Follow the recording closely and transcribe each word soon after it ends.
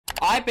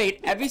I beat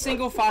every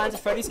single Five Nights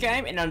at Freddy's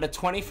game in under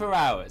 24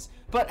 hours.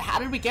 But how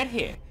did we get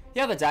here? The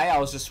other day I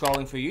was just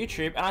scrolling through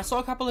YouTube and I saw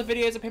a couple of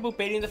videos of people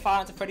beating the Five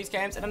Nights at Freddy's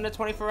games in under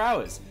 24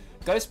 hours.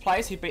 Ghost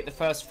Plays, who beat the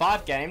first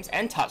 5 games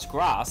and touched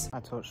grass.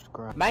 I touched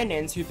grass.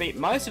 Mainins, who beat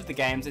most of the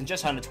games in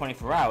just under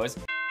 24 hours.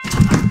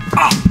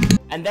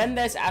 And then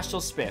there's Astral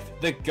Spiff,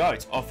 the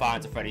GOAT of Five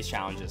Nights at Freddy's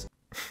challenges.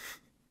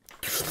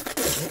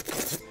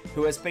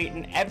 Who has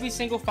beaten every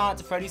single Five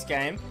Nights at Freddy's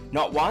game,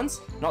 not once,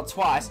 not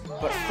twice,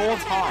 but 4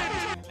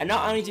 times. And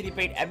not only did he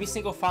beat every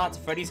single Five Nights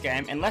at Freddy's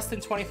game in less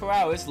than 24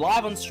 hours,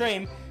 live on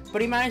stream,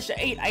 but he managed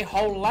to eat a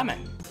whole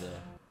lemon.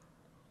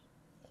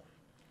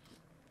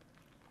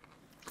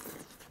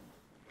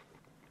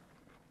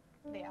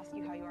 They ask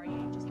you how you are,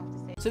 you just have to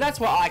say. So that's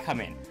where I come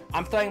in.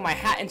 I'm throwing my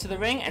hat into the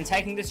ring and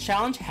taking this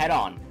challenge head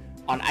on.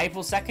 On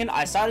April 2nd,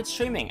 I started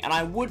streaming, and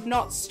I would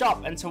not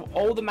stop until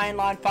all the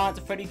mainline Five Nights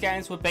at Freddy's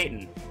games were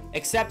beaten.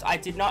 Except I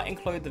did not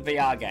include the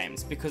VR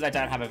games, because I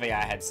don't have a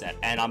VR headset,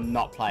 and I'm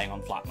not playing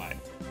on flight mode.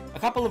 A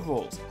couple of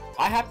rules.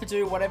 I have to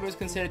do whatever is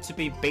considered to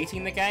be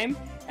beating the game,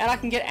 and I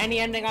can get any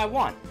ending I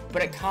want,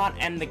 but it can't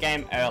end the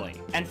game early.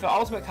 And for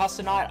Ultimate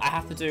Custom Night, I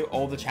have to do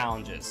all the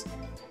challenges.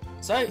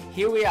 So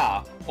here we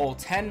are, all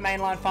 10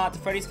 mainline Five Nights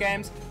at Freddy's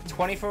games,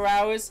 24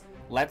 hours,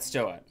 let's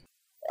do it.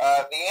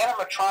 The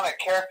animatronic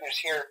characters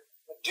here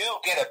do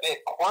get a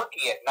bit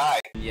quirky at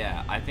night.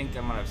 Yeah, I think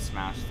I'm gonna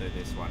smash through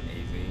this one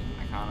easy.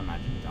 I can't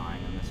imagine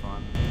dying on this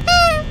one.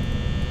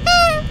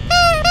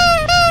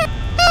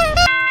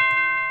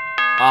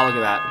 Oh, look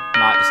at that.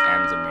 Night just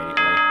ends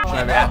immediately. So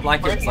about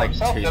like it's like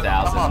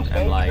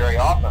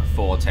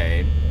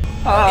 2014.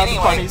 Oh, the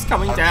bunny's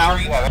coming down.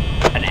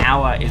 An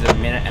hour is a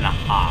minute and a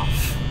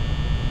half.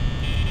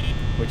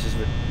 Which is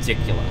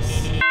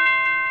ridiculous.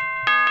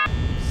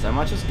 So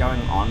much is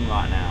going on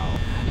right now.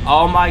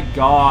 Oh my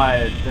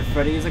god, the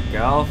Freddy is a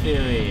girl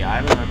theory. I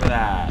remember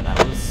that.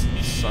 That was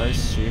so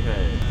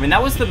stupid. I mean,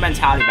 that was the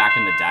mentality back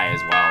in the day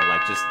as well.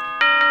 Like, just...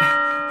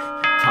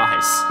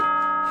 Guys,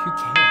 who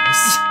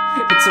cares?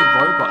 It's a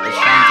robot that's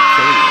trying to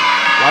kill you.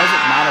 Why does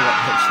it matter what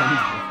their gender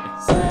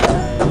is?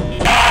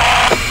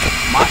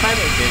 My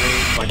favourite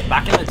theory, like,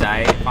 back in the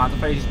day, Five Nights at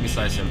Freddy's used to be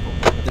so simple.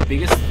 The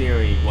biggest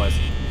theory was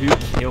who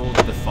killed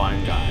the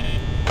phone guy.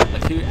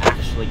 Like, who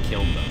actually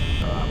killed them?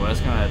 Alright, we're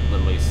just gonna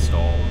literally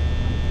stall.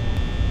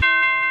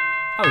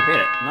 Oh, we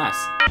beat it.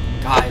 Nice.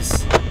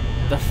 Guys,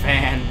 the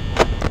fan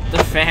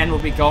will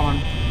be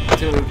gone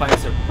until we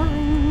replace it.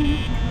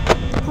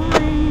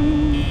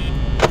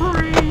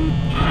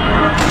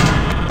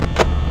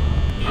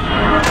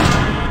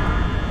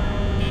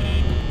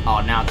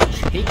 Oh, now it's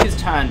Chica's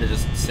turn to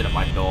just sit at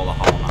my door the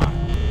whole night.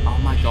 Oh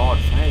my god,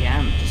 3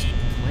 AM, just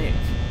click.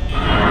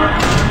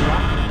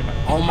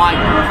 Oh my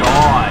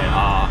god.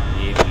 Oh,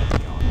 here we go.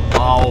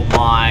 Oh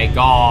my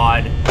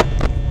god.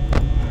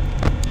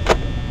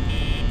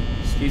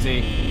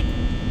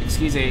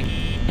 Excuse me.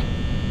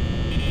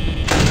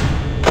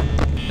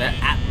 They're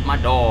at my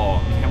door.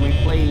 Can we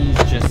please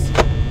just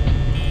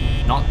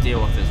not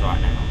deal with this right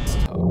now?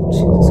 Oh,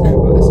 Jesus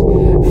Christ.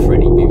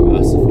 Freddy, be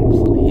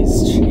merciful,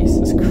 please.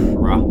 Jesus Christ.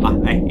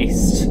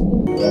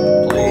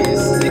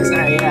 Please. 6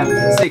 AM.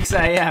 6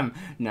 AM.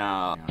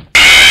 No.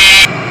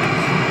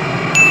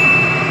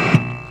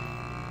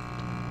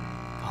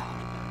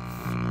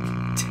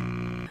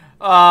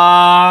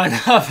 Oh,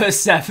 another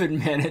 7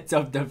 minutes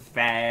of the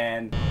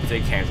fan. So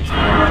you can't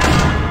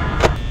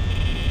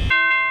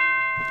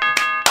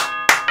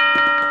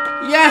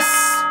Yes!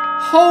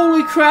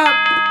 Holy crap!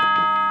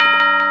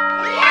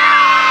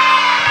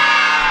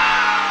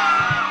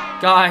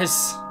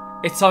 Guys,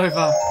 it's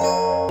over.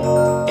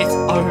 It's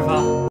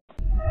over.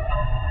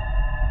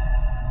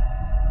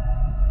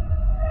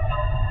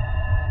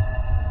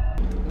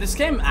 This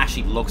game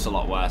actually looks a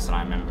lot worse than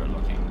I remember it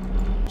looking,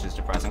 which is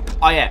depressing.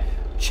 Oh yeah.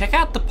 Check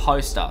out the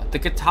poster. The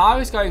guitar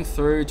is going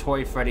through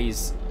Toy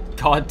Freddy's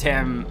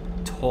goddamn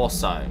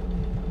torso.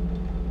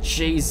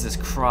 Jesus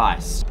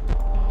Christ.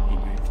 He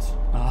moved.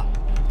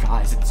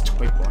 Guys, it's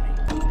Toy Bonnie.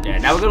 Yeah,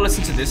 now we're gonna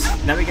listen to this.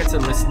 Now we get to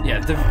listen. Yeah,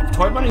 the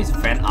Toy Bonnie's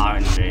vent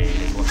RNG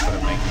is what's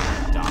gonna make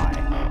me die.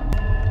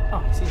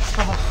 Oh, he's here.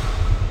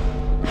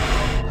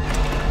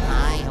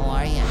 Hi, how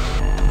are you?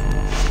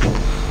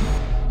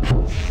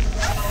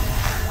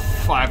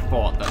 I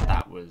thought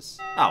that was...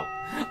 Oh.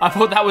 I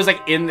thought that was,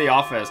 like, in the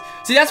office.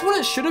 See, that's what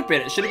it should have been.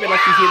 It should have been,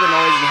 like, you hear the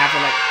noise and you have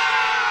to, like...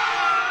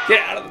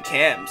 Get out of the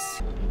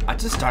camps. I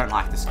just don't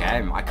like this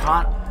game. I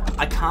can't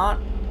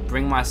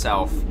bring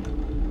myself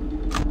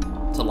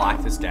to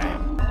like this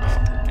game.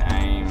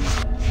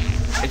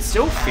 It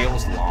still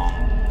feels long.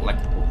 Like...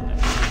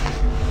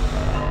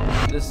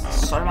 There's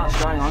so much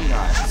going on,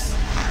 guys.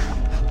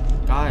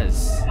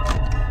 Guys.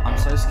 I'm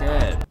so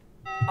scared.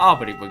 Oh,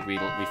 but we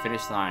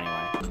finished that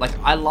anyway. Like,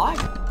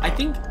 I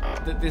think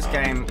that this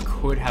game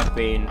could have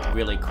been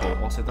really cool.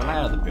 Also, the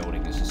layout of the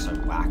building is just so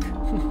whack.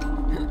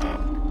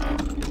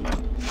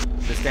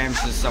 This game's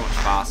just so much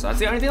faster. That's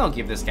the only thing I'll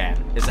give this game,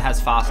 is it has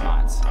fast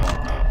nights.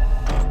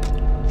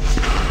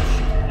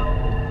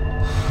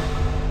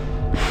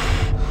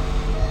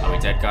 Are we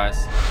dead,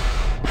 guys?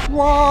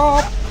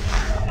 What?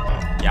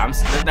 Yeah,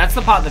 that's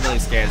the part that really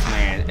scares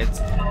me.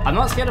 I'm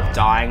not scared of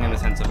dying in the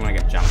sense of I'm gonna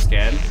get jump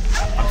scared.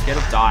 I'm scared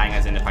of dying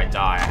as in if I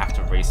die, I have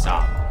to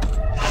restart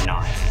at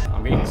night.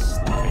 I'm getting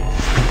sloppy.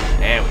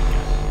 There we go.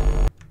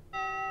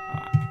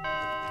 Alright.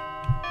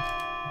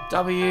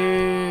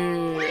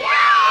 W.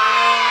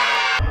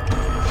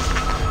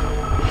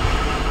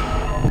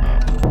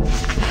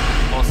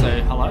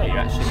 Also, hello, you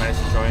actually managed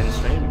to join the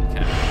stream.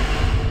 Okay.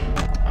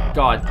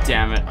 God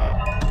damn it.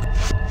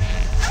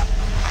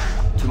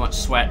 Too much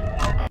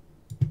sweat.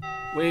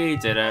 We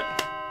did it.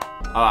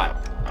 Alright,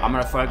 I'm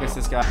gonna focus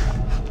this guy.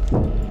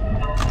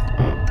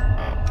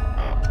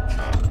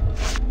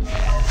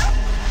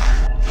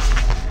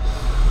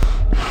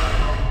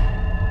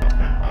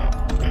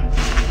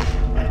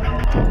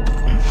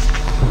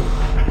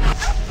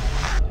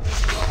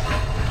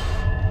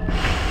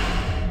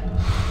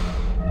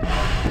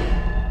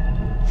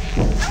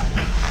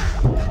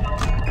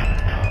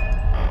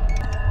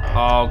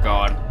 Oh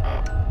god.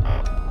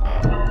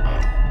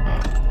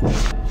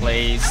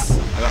 Please.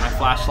 I got my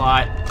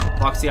flashlight.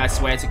 Foxy, I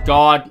swear to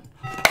God.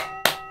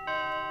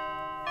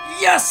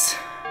 Yes!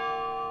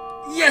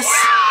 Yes!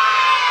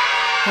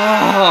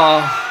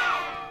 Oh,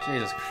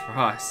 Jesus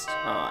Christ.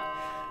 Alright.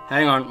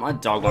 Hang on, my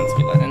dog wants to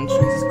be let in.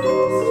 Jesus Christ.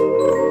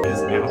 It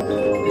is now.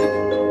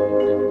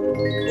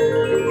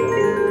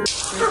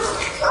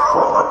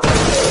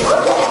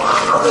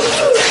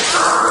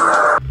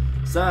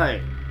 So,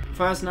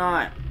 first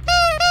night.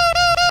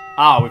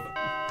 Oh,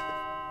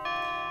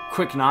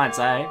 quick nights,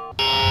 eh?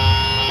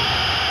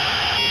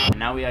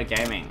 Now we are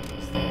gaming.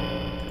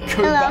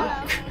 Go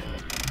back.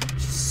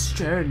 Just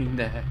standing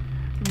there,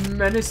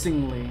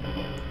 menacingly.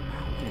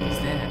 He's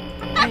there.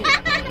 Hey,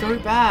 go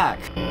back.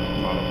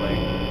 Probably.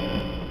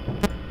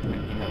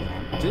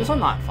 Do this on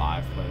night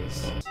 5,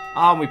 please.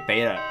 Oh, we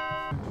beat it.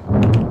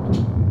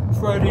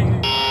 Freddy.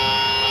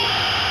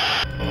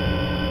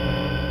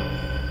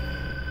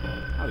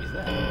 Oh, he's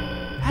there.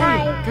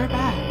 Hey, go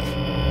back.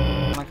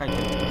 Like I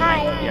can.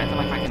 Hi. Yeah, I feel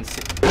like I can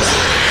sit.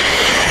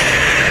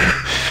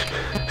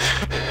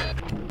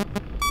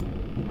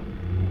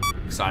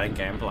 Exciting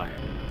gameplay.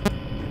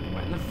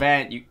 Went in the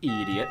vent, you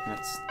idiot.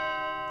 That's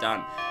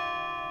done.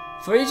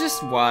 3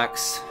 just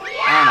works. I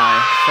don't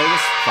know. 3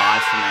 just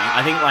vibes for me.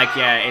 I think like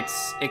yeah,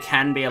 it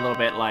can be a little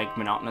bit like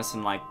monotonous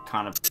and like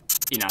kind of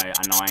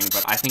annoying,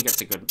 but I think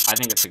it's a good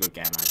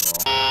game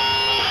overall.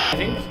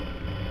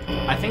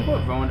 I think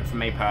what ruined it for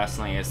me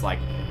personally is like,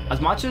 as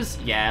much as,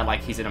 yeah,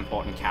 like, he's an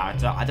important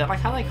character, I don't like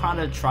how they kind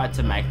of tried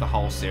to make the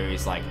whole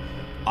series, like,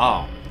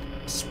 oh,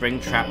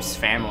 Springtrap's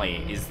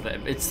family is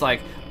it's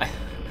like,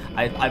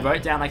 I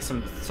wrote down, like,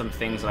 some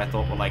things that I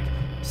thought were, like,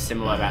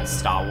 similar about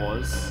Star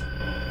Wars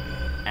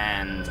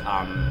and,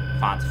 Five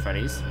Nights at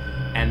Freddy's,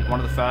 and one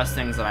of the first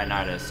things that I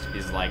noticed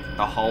is, like,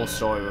 the whole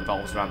story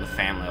revolves around the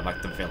family of,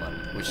 like, the villain,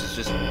 which is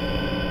just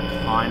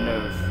kind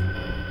of,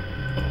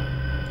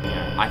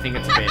 yeah, I think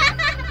it's a bit, I'm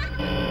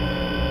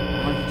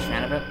not a huge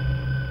fan of it.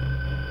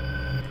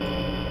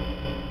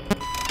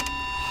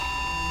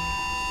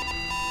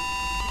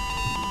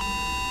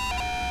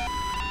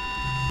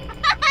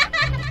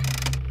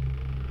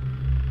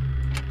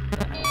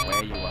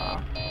 Where you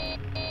are.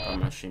 I'm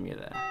gonna assume you're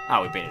there.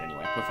 Oh, we beat it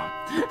anyway. We're fine.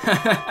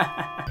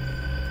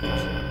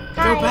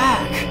 Go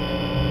back!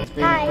 He's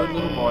being a good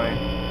little boy.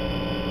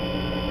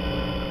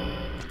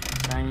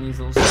 Saying these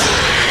little stuff.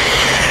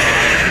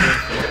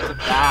 Look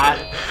at that.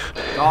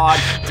 God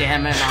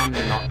damn it, I'm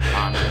not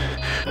fun.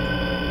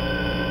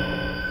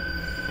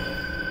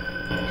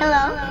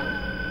 Hello?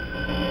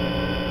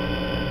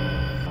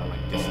 Oh,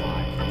 like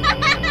dislike.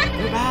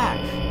 Go back!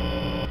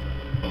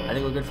 I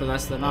think we're good for the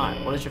rest of the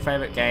night. What is your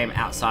favourite game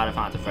outside of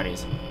Five Nights at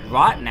Freddy's?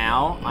 Right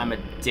now, I'm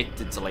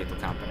addicted to Lethal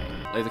Company.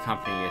 Lethal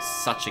Company is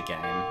such a game.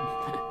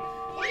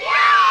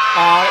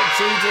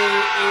 GD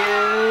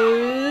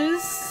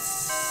is...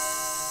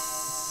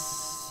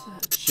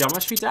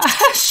 Geometry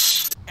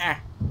Dash?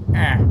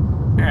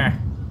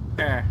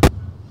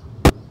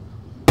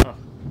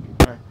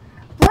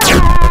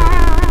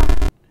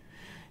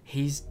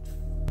 He's...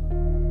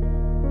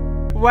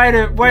 Wait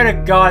a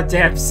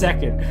goddamn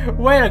second.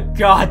 Wait a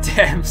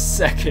goddamn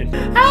second.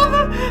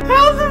 How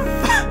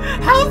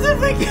did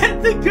they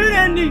get the good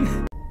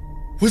ending?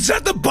 Was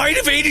that the bite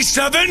of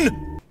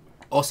 87?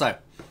 Also,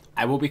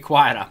 I will be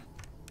quieter.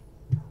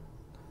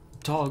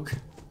 Dog.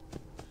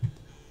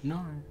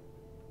 No.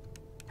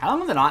 How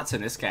long are the nights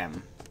in this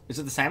game? Is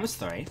it the same as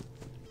 3?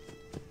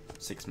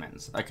 6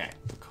 minutes. Okay,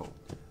 cool.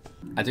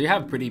 I do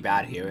have pretty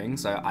bad hearing,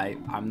 so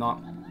I'm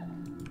not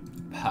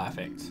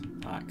perfect.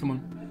 Alright, come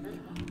on.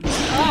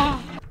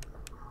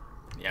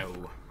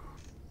 Yo.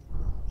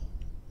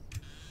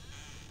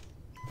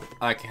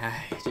 Okay,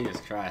 Jesus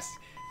Christ.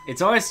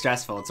 It's always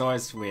stressful, it's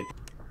always weird.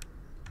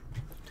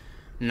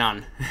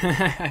 None.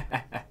 Okay.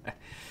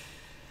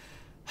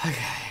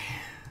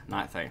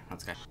 Night 3,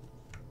 let's go.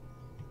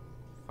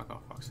 Fuck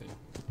off, Foxy.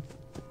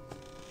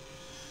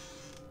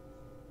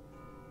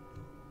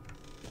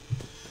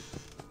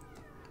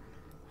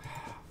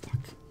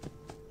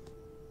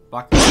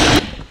 Fuck.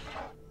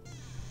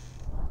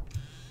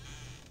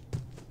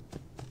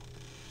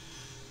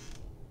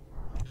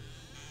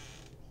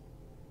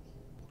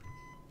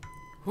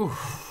 Whew.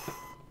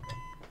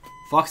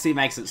 Foxy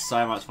makes it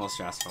so much more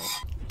stressful.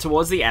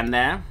 Towards the end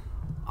there,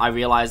 I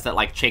realized that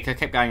like Chica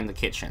kept going in the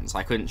kitchen, so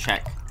I couldn't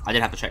check. I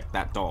didn't have to check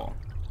that door.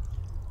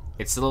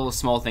 It's the little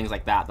small things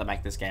like that that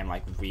make this game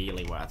like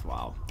really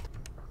worthwhile.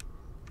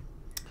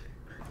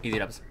 Easy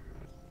dubs.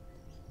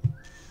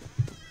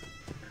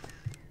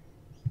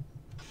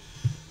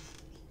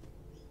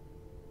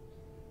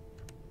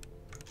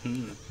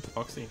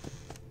 Foxy.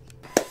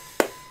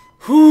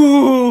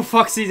 Whew,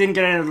 Foxy didn't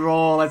get in at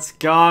all. Let's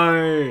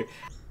go.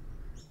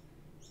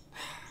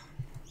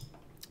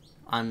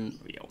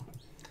 Unreal.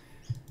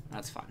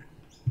 That's fun.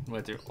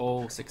 We'll do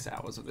all 6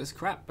 hours of this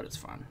crap, but it's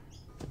fun.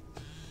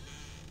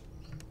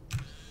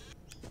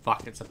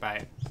 Fuck, it's a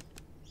bait.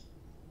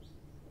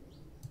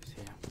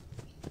 Yeah.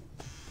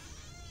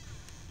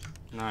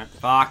 No,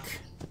 fuck.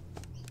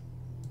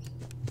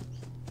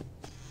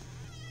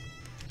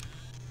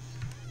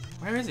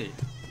 Where is he?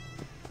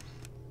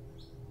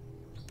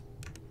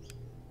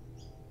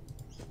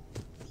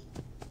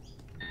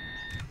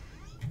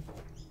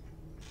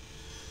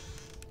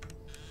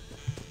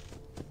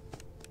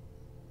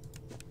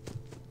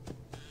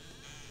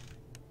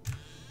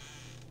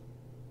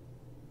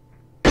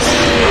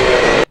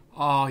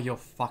 Oh, you're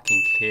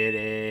fucking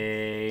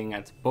kidding.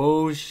 That's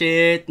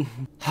bullshit.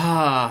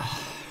 I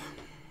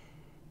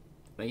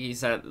think he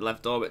said it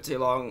left orbit too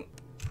long.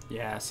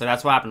 Yeah, so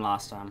that's what happened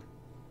last time.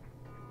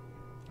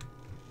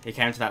 He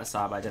came to that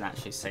side, but I didn't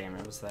actually see him.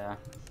 It was there.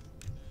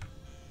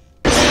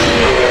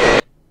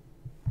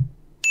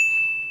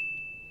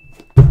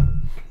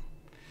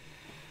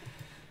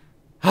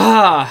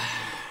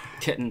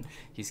 Kitten,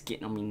 he's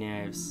getting on my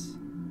nerves.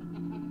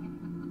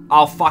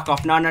 Oh, fuck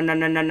off. No, no, no,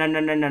 no, no, no, no,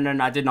 no, no, no,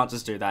 no. I did not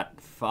just do that.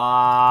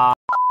 Fuck.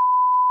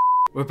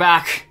 We're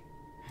back.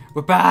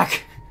 We're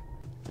back.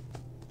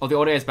 Oh, the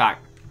audio is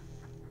back.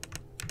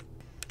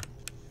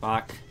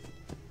 Fuck.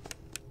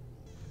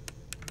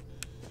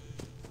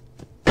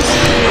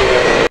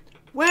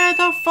 Where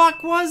the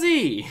fuck was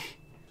he?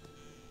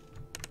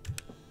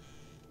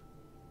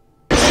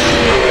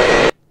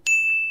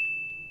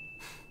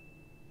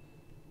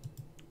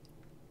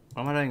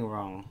 What am I doing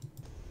wrong?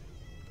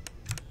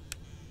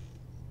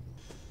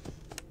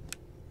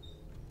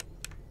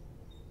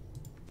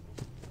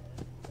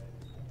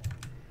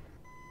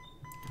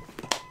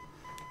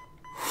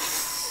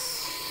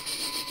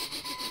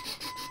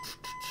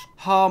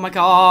 Oh my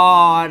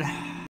god.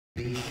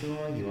 Be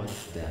sure your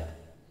step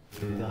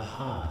through the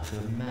heart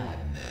of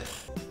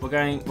madness. We're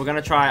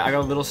gonna try. I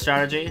got a little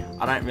strategy.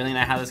 I don't really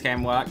know how this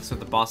game works with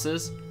the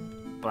bosses,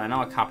 but I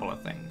know a couple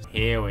of things.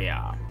 Here we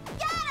are.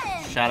 Got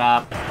it! Shut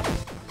up.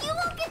 You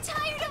won't get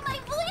tired of my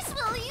voice,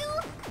 will you?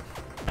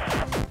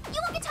 You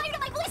won't get tired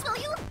of my voice, will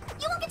you?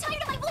 You won't get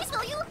tired of my voice,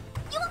 will you?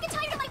 You won't get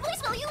tired of my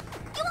voice, will you?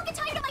 You won't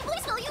get tired of my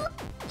voice, will you?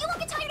 You won't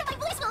get tired of my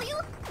voice, will you?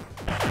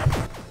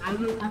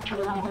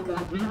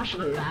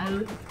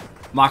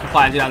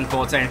 Markiplier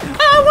 2014.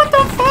 Oh, what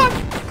the fuck?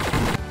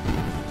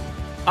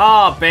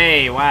 Oh,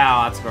 B.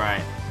 Wow, that's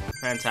great.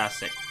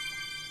 Fantastic.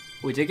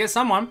 We did get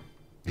someone.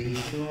 Be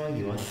sure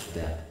your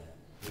step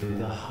through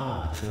the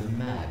heart of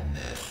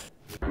madness.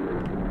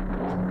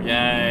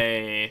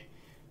 Yay.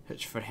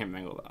 Pitch for him,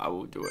 Mangle. I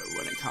will do it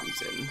when it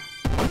comes in.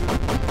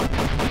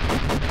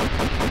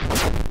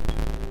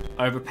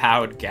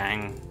 Overpowered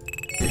gang.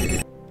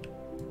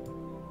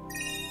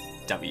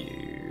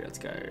 W. Let's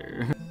go.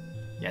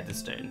 Yeah,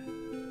 this dude.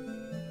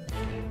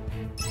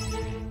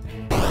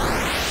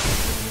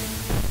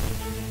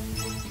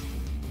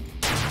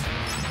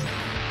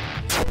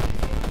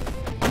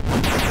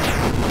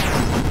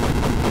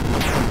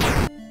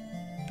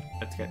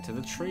 Let's get to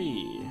the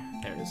tree.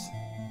 There it is.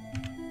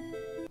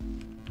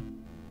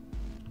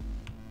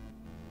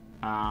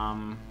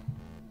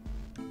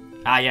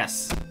 Ah,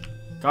 yes.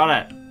 Got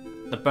it.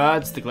 The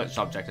bird's the glitched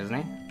object, isn't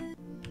he?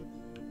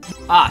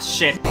 Ah,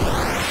 shit.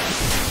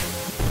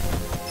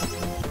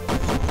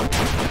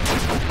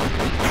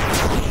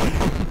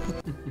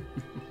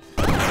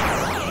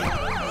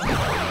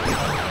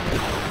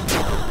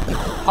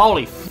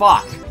 Holy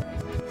fuck.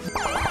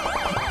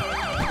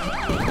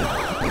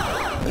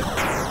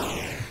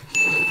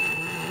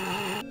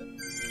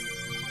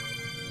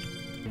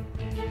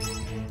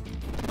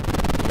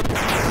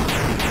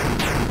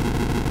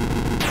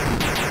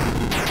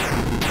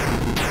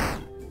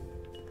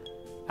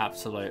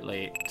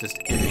 Absolutely, just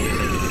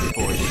immediately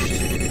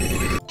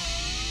pushed.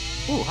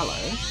 Oh, hello.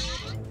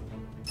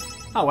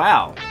 Oh,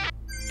 wow.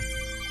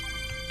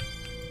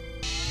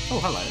 Oh,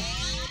 hello.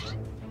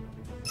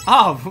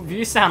 Oh,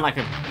 you sound like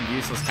a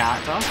useless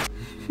character.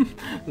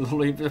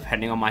 Literally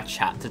depending on my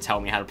chat to tell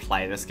me how to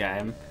play this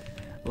game.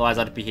 Otherwise,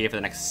 I'd be here for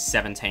the next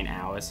 17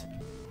 hours.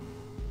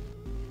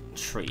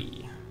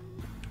 Tree.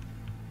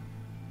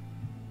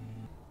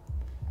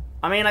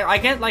 I mean, I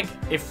get, like,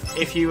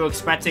 if you were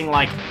expecting,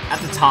 like, at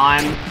the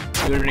time,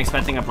 you would have been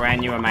expecting a brand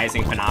new,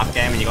 amazing FNAF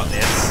game, and you got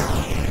this.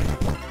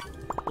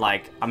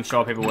 Like, I'm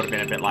sure people would have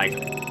been a bit like,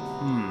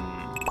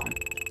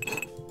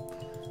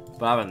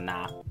 But other than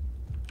that,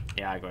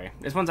 yeah, I agree.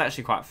 This one's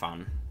actually quite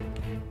fun.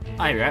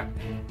 Oh, here we go.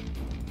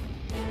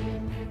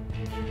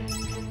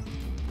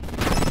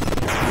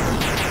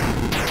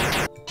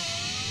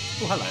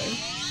 Oh, hello.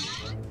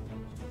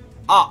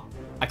 Oh,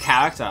 a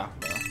character.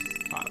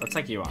 Alright, let's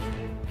take you on.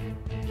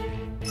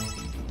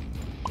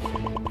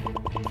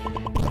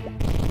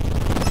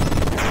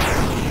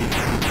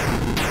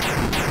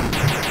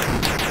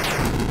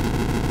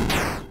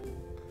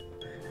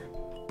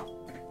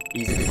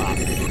 Easy clap.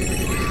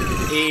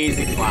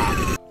 Easy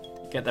clap.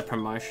 Get the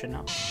promotion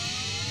up.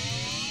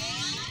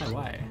 No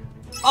way.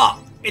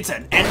 Oh, it's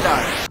an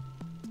endo.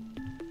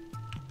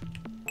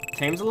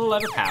 Team's a little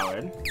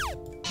overpowered.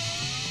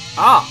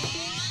 Ah!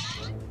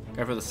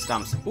 Go for the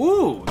stumps.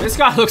 Ooh, this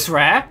guy looks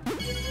rare.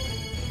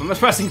 I'm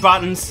just pressing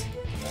buttons.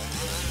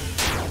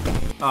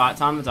 Alright,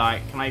 time to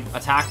die. Can I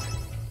attack?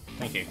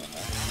 Thank you.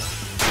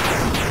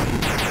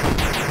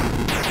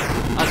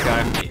 Let's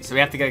go. So we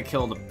have to go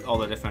kill all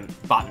the different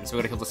buttons. We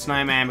gotta kill the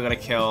snowman, we gotta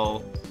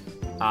kill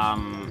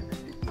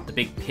the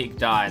big pig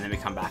die, and then we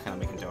come back and then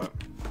we can do it.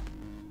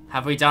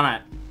 Have we done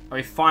it? Are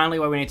we finally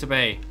where we need to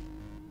be?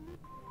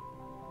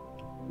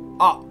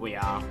 Oh, we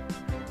are.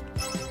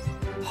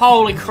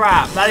 Holy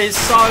crap, that is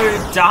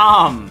so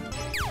dumb!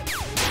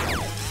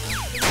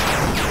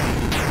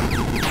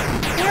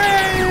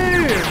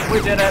 Woo!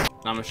 We did it!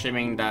 I'm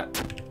assuming that...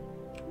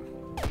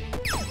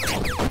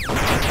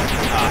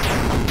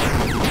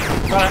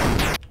 Got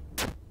it!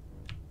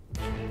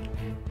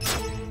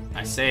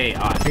 I see.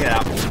 Alright, figure it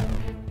out.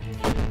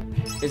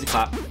 Easy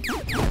clap.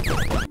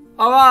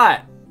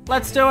 Alright!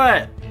 Let's do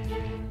it!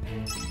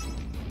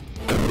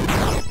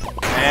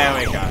 There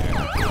we go.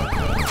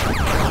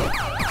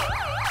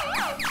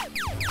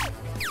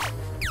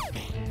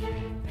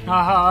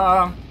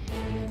 Haha.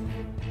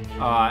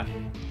 Alright.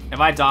 If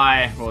I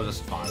die, we'll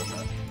just fine with it.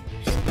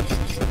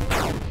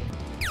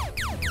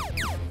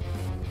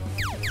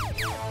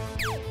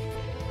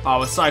 Oh,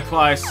 we're so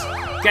close.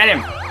 Get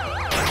him!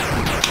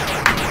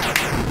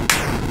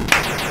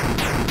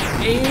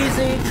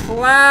 Easy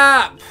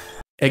clap!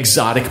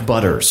 Exotic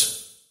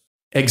butters.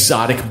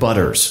 Exotic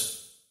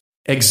butters.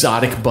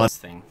 Exotic butters.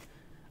 Thing.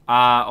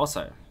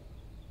 Also.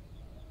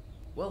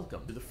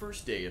 Welcome to the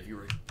first day of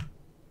your...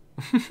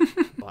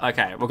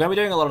 Okay, we're gonna be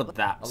doing a lot of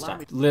that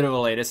stuff.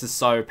 Literally, this is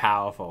so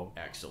powerful.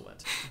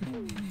 Excellent.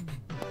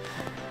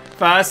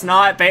 First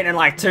night, beaten in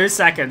like 2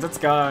 seconds. Let's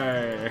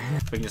go.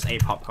 We can just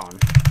eat popcorn.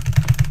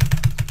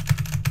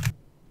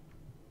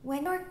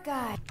 When your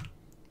guy.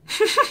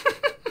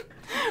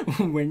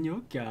 When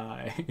you're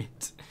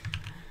guide.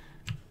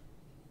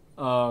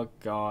 Oh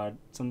god,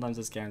 sometimes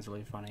this game's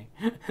really funny.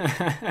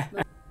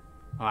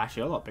 Oh,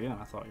 actually, you're a lot bigger than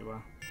I thought you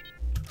were.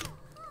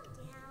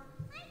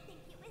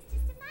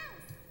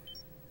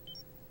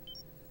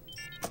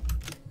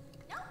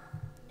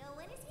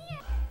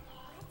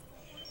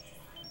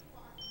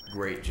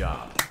 Great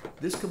job.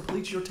 This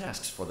completes your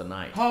tasks for the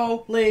night.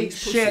 Holy Please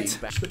shit! proceed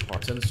back to the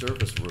parts and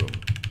service room.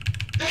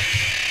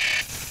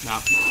 No.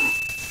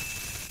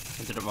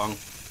 I did it wrong.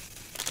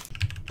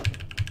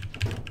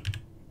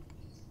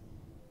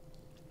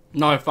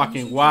 No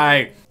fucking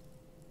way!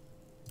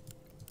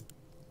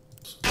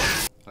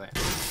 Okay.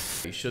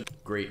 You should.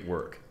 Great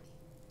work.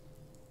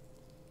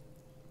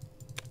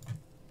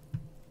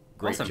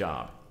 Great Awesome.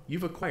 job.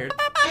 You've acquired...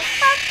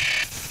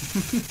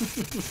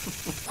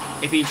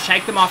 If you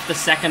shake them off the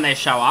second they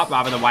show up,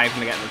 rather than waiting for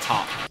them to get to the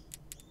top.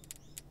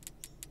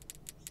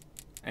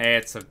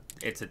 It's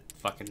a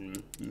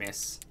fucking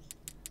mess.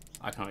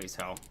 I can already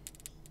tell.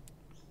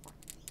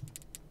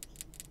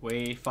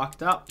 We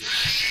fucked up.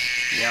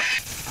 Yep.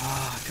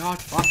 Oh,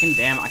 god fucking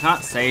damn it. I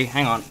can't see.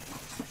 Hang on.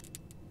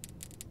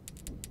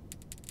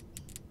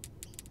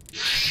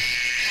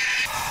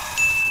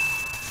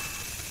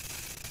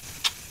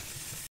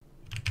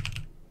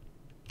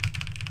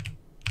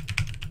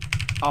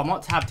 Oh, I'm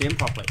not tabbed in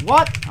properly.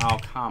 What? Oh,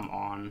 come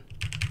on.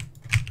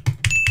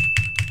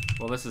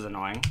 Well, this is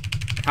annoying.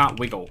 I can't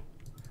wiggle.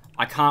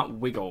 I can't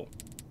wiggle.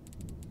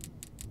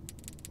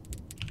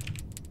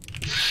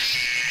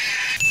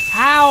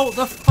 How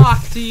the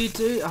fuck do you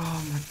do?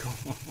 Oh my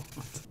god.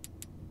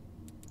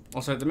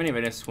 Also, the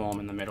mini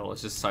swarm in the middle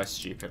is just so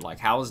stupid. Like,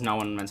 how is no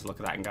one meant to look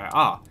at that and go,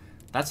 ah, oh,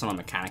 that's not a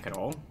mechanic at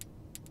all?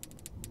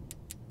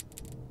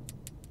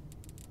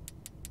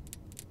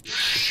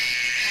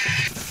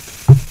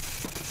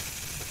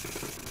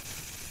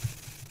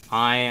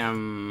 I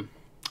am...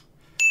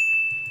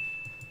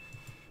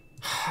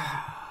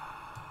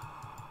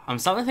 I'm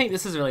starting to think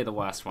this is really the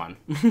worst one.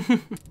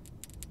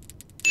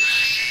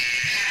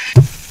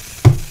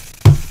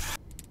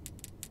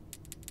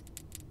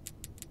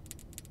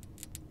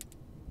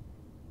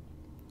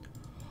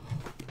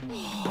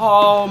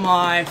 Oh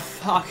my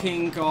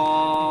fucking god.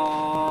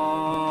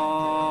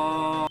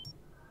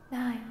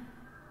 9,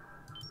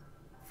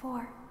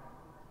 4.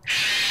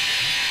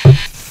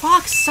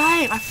 Fuck's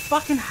sake, I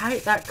fucking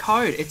hate that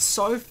code. It's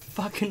so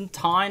fucking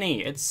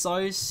tiny. It's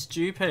so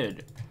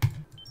stupid.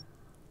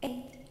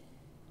 8.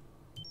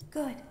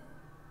 Good.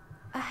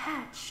 A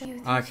hat shows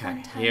you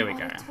Okay, here we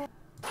go.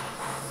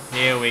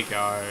 Here we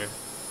go.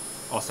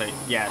 Also,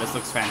 yeah, this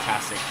looks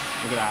fantastic.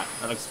 Look at that.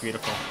 That looks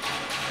beautiful.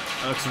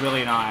 That looks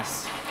really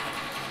nice.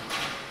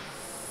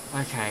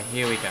 Okay,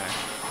 here we go.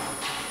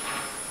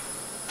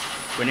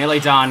 We're nearly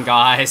done,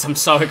 guys. I'm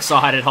so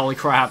excited. Holy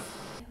crap.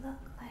 I look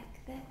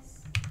like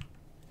this.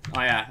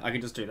 Oh yeah, I can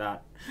just do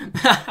that.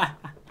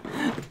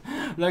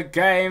 The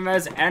game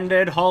has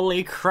ended.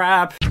 Holy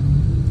crap.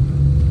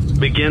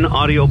 Begin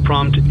audio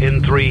prompt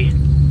in 3,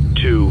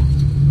 2,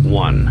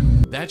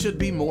 1. That should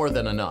be more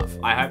than enough.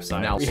 I hope so.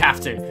 Now We have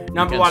to.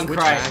 Number you one can switch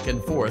crate. back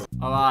and forth.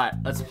 Alright,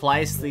 let's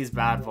place these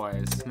bad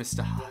boys.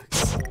 Mr.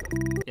 Hugs.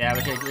 Yeah,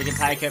 we can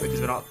take it because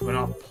we're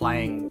not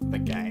playing the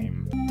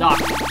game.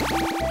 Duck.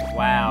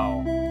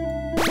 Wow.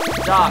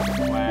 Duck.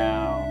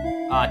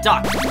 Wow.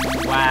 Duck.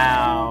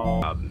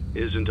 Wow.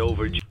 Isn't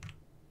over.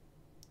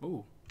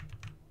 Ooh.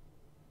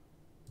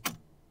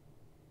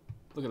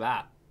 Look at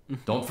that.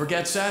 Don't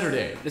forget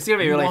Saturday. This is gonna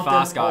be really You want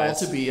fast, them all guys.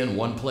 to be in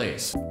one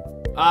place.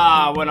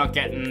 We're not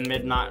getting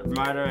Midnight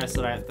Motorist,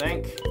 I don't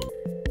think.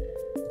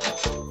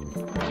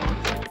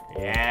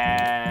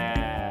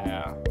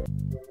 Yeah.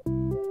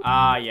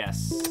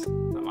 Yes.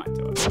 That might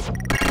do it.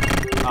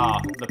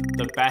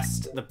 The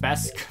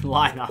best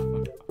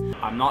lineup.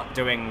 I'm not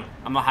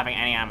having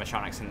any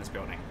animatronics in this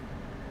building.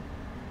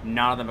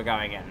 None of them are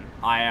going in.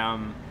 I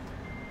am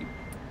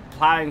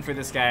plowing through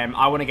this game.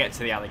 I want to get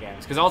to the other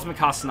games because Ultimate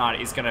Custom Night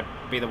is going to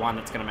be the one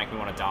that's going to make me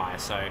want to die.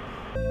 So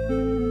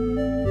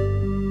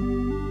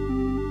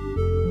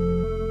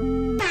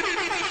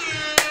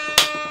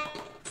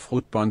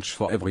Fruit punch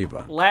for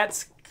everyone.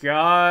 let's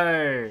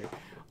go.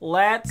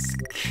 Let's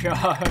go.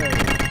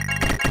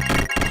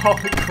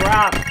 Holy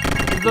crap.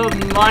 The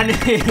money.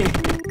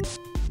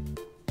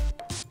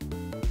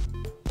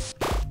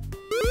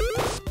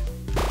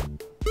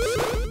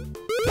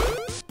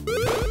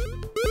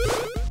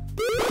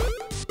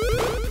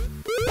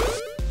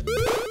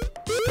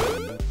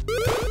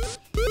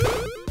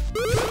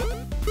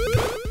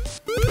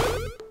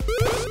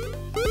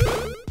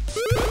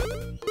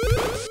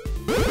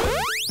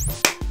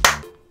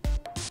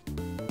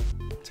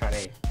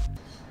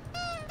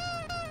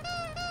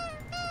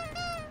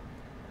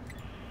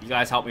 You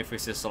guys helped me through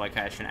Sister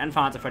Location and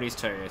Five Nights at Freddy's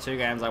 2. 2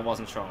 games I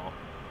wasn't sure.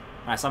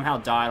 And I somehow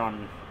died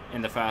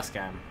in the first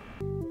game.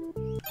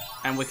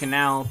 And we can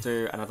now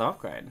do another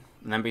upgrade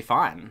and then be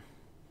fine.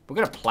 We're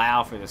gonna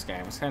plow through this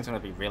game. This game's gonna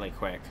be really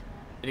quick.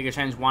 If you could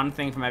change one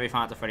thing from maybe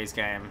Five Nights at Freddy's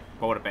game,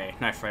 what would it be?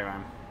 No free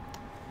roam.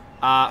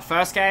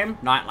 First game,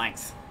 night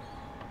length.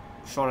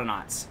 Shorter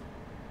nights.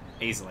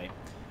 Easily.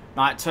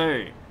 Night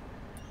 2.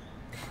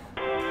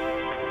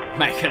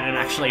 Make it an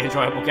actually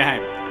enjoyable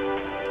game.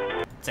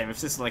 Same with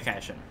Sister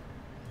Location.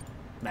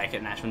 Make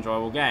it an actual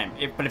enjoyable game.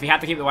 But if you have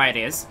to keep it the way it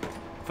is,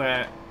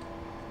 for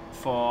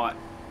Five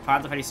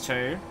Nights at Freddy's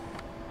 2,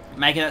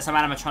 make it that some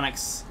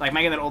animatronics, like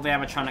make it that all the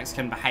animatronics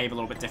can behave a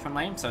little bit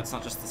differently, so it's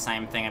not just the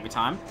same thing every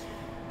time.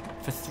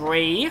 For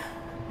 3,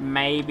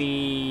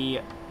 maybe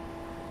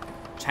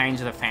change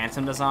the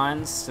Phantom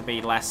designs to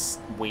be less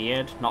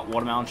weird, not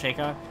Watermelon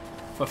Chica.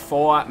 For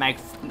 4, make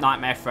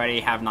Nightmare Freddy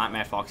have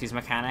Nightmare Foxy's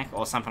mechanic,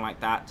 or something like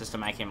that, just to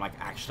make him like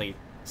actually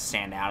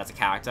stand out as a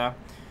character.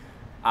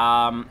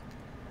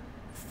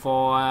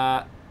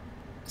 For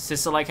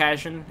Sister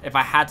Location, if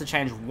I had to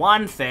change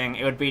one thing,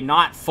 it would be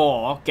Night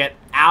 4. Get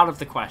out of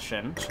the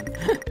question.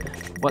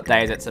 What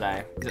day is it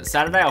today? Is it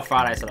Saturday or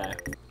Friday today?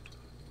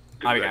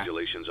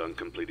 Congratulations on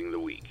completing the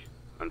week.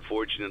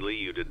 Unfortunately,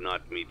 you did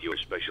not meet your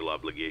special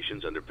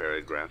obligations under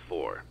paragraph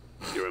 4.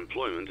 Your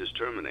employment is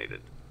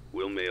terminated.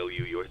 We'll mail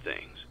you your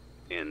things.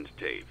 End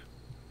tape.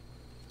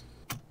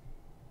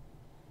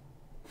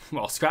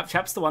 Well, Scrap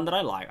Trap's the one that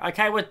I like.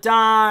 Okay, we're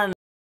done!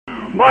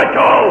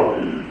 Michael!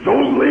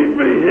 Don't leave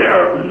me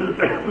here!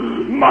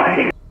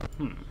 My...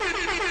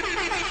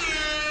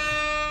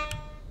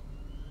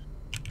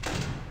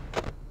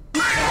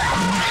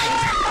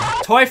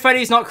 Toy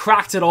Freddy's not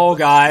cracked at all,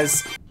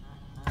 guys.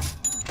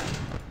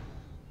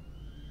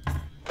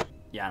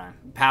 Yeah,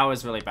 no.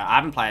 Power's really bad. I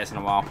haven't played this in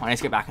a while. I need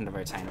to get back into the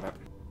routine of it.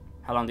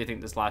 How long do you think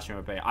this live stream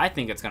will be? I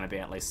think it's going to be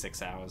at least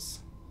 6 hours.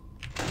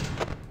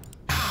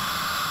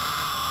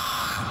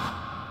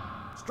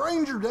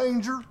 Stranger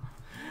danger.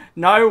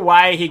 No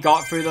way he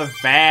got through the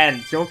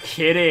vent. You're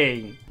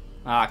kidding.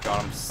 Ah, oh,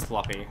 God, I'm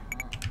sloppy.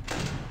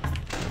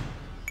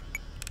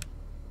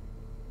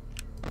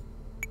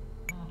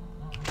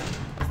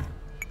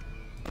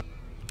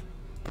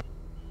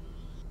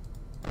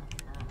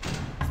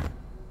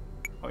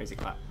 Oh, easy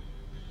clap.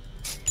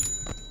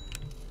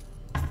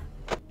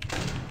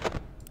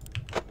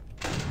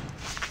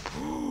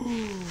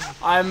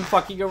 I'm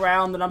fucking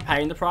around and I'm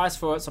paying the price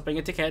for it. Stop being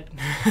a dickhead.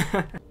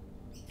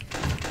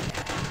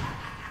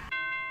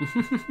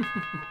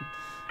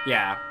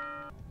 Yeah.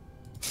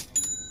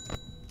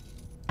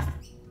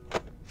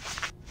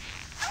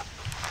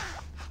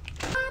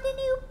 Add a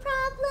new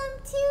problem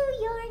to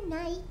your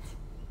night.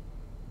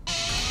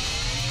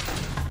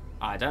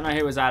 I don't know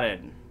who was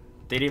added.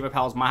 DD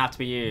repels might have to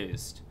be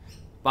used,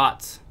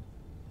 but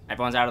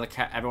everyone's out of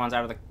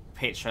the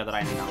picture that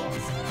I know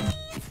of.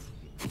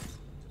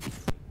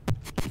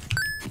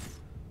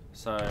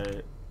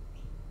 So,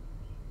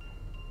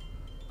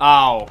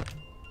 oh,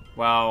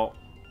 well.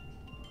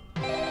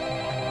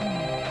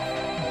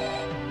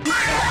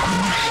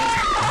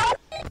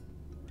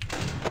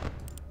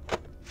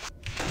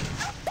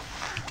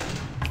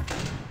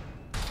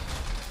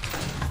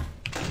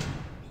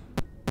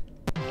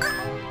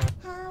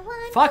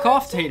 Fuck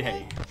off,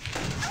 TD.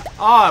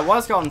 Oh, it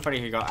was Golden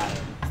Freddy who got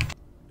added.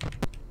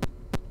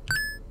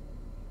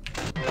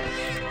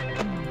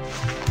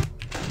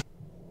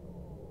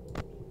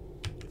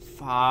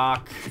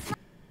 Fuck.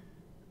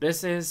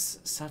 This is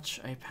such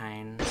a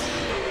pain.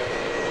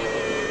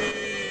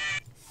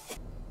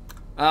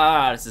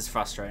 Ah, this is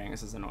frustrating.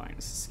 This is annoying.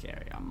 This is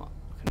scary. I'm not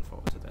looking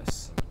forward to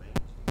this.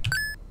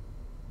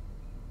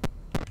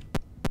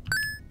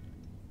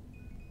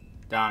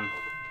 Done.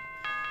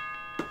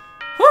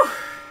 Whew.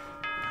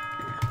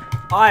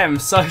 I am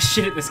so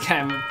shit at this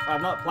game.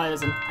 I've not played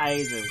this in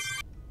ages.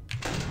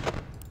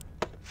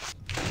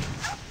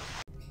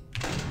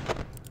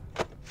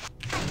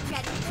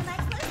 Ready for my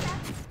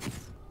close-up.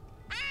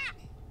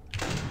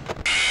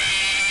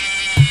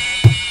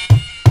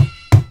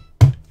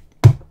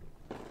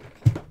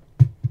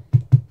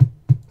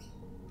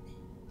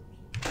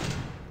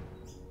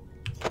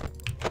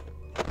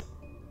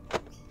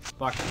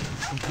 Fuck.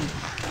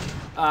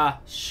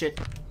 Ah, shit.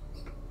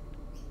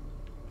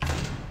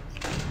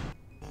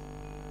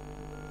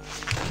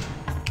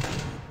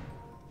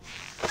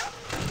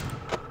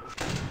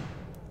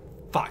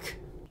 Fuck.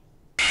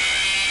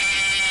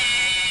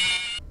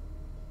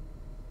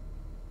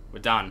 We're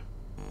done.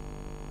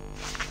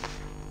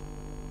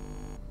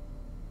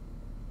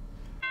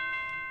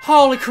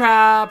 Holy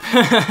crap!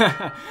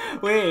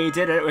 We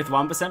did it with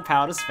 1%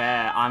 power to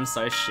spare. I'm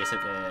so shit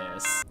at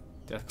this.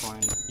 Death coin,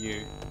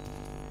 you.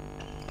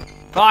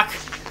 Fuck!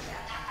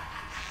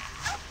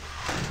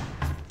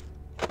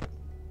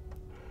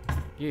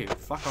 You,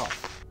 fuck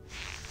off.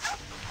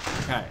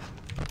 Okay.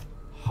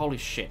 Holy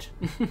shit.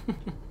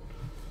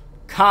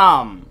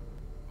 Come!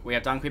 We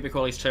have done Creepy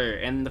Crawlies 2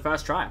 in the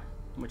first try,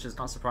 which is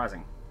not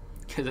surprising,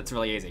 because it's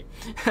really easy.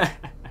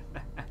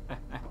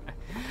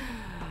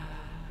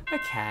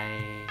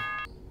 Okay.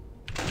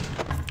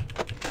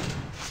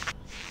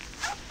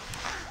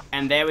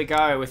 And there we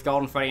go, with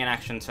Golden Freddy in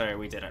action too,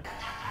 we did it.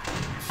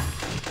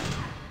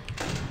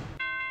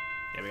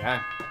 There we go.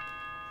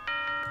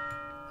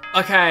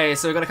 Okay,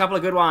 so we've got a couple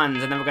of good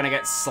ones, and then we're gonna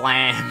get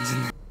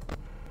slammed.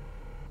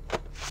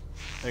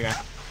 There we go.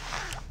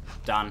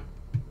 Done.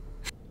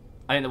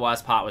 I think the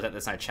worst part was that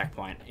there's no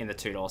checkpoint in the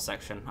two-door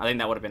section. I think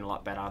that would have been a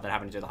lot better than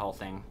having to do the whole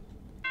thing.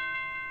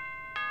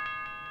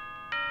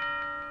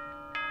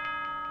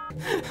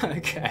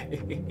 Okay.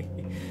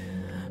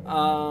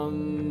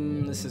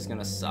 This is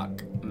gonna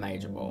suck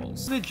major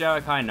balls. Did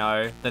Jerikai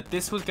know that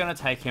this was gonna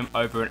take him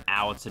over an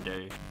hour to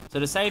do? So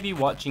to save you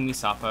watching me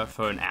suffer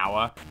for an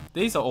hour,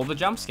 these are all the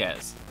jump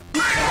scares.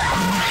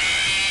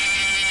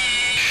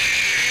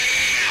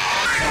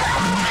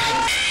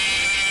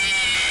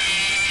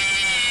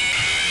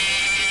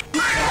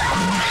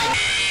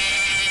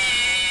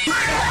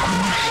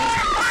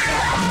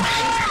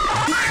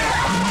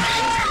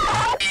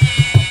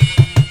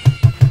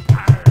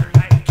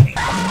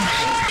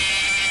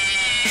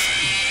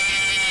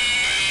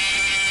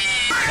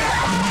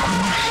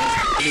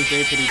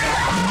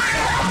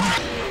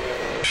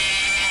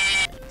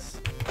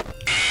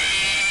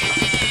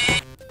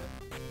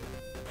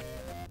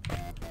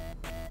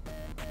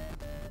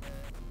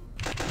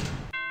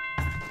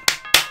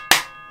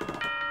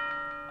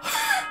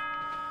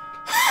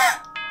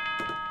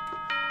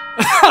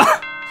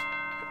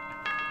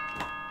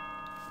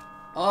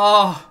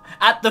 Oh,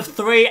 at the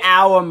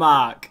 3-hour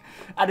mark.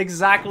 At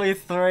exactly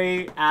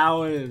 3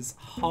 hours.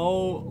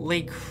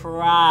 Holy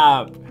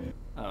crap.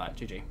 Alright,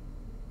 GG.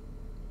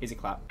 Easy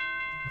clap.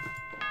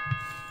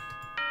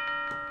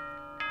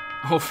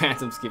 All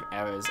phantoms give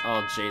errors.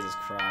 Oh, Jesus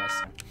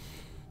Christ.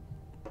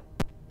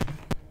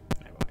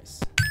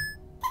 Anyways.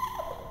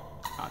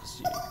 I'll just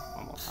use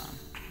one more time.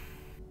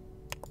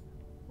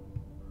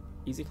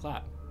 Easy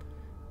clap.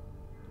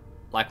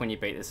 Like when you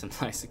beat this and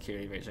play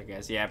security breach, I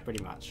guess. Yeah,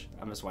 pretty much.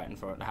 I'm just waiting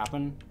for it to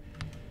happen.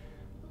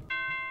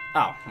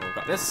 Oh, well, we've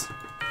got this.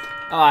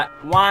 Alright,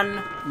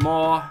 one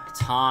more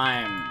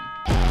time.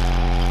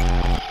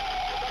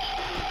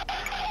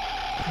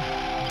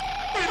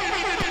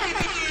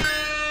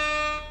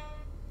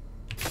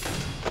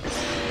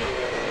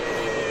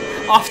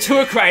 Off to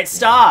a great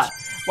start!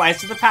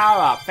 Wasted the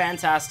power up.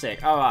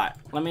 Fantastic. Alright,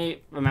 let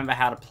me remember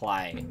how to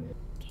play.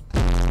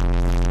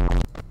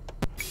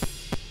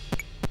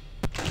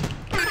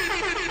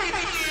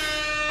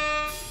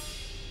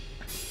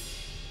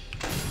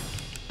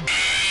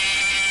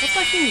 What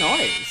fucking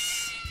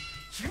noise?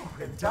 You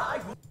can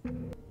die.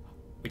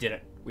 We did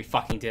it. We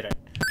fucking did it.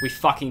 We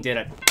fucking did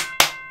it.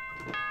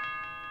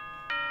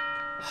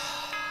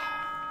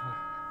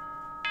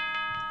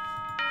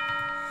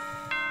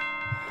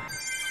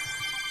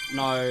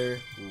 No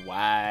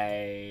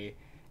way.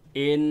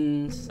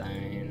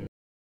 Insane.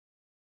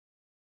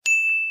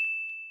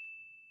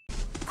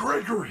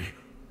 Gregory,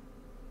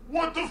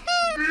 what the f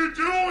are you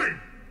doing?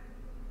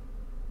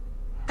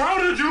 How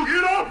did you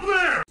get up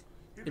there?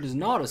 It is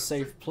not a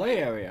safe play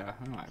area.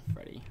 Alright,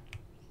 Freddy.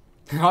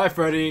 Hi,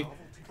 Freddy.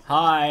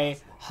 Hi.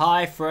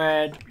 Hi,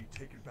 Fred.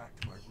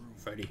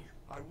 Freddy.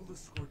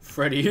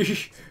 Freddy.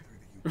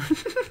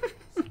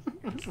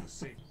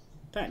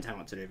 Don't tell me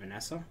what to do,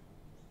 Vanessa.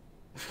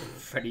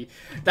 Freddy.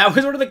 That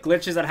was one of the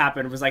glitches that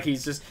happened. Was like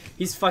his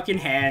fucking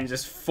hand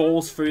just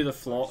falls through the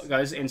floor,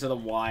 goes into the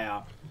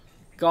wire.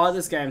 God,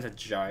 this game's a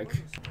joke.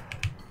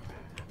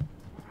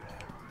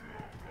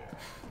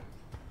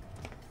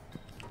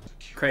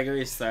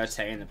 Gregory is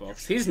 13 in the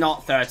books. He's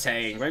not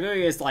 13.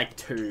 Gregory is like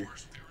 2.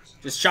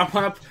 Just jump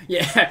on a...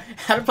 Yeah,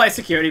 how to play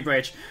security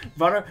breach.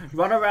 Run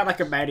around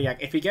like a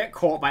maniac. If you get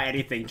caught by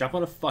anything, jump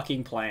on a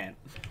fucking plant.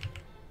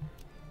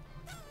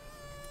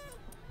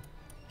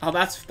 Oh,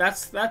 that's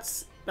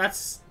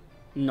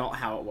not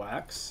how it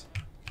works.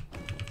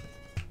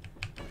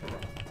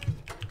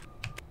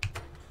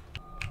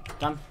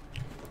 Done.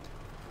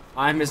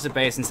 I'm Mr.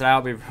 Beast, and today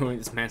I'll be ruining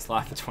this man's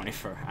life for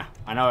 24 hours.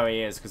 I know where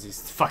he is, because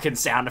his fucking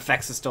sound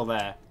effects are still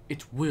there.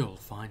 It will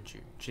find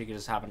you. Chica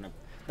just happened to...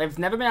 They've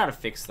never been able to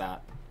fix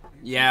that.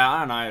 Yeah,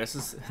 I don't know.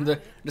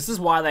 This is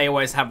why they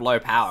always have low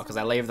power, because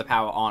they leave the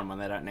power on when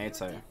they don't need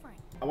to.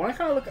 I want to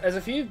kind of look... There's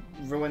a few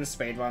ruined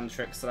speedrun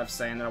tricks that I've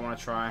seen that I want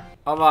to try.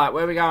 Alright,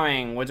 where are we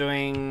going? We're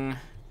doing...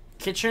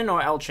 Kitchen or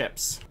L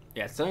chips?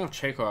 Yeah, it's doing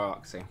Chica or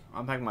Roxy.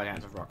 I'm taking my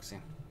hands with Roxy.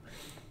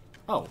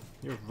 Oh,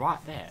 you're right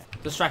there.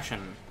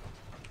 Distraction.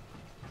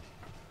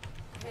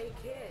 Hey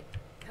kid.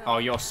 Oh,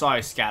 you're so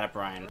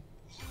scatterbrained.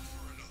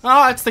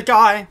 Oh, it's the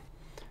guy!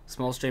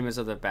 Small streamers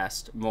are the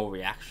best. More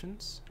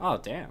reactions? Oh,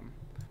 damn.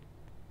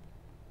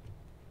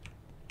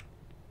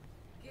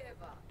 Give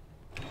up.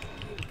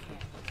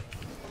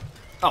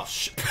 Oh,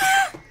 shit.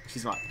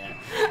 She's right there.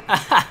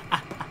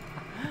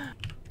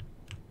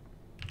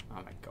 Oh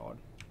my god.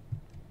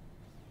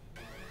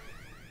 You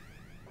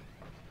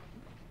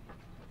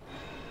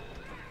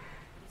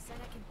said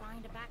I can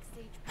find a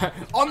backstage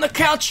On the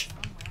couch!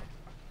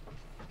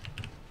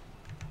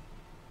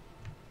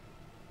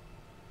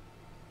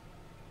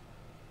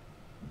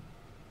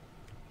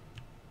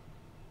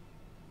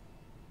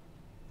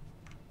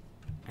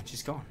 And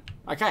she's gone.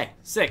 Okay,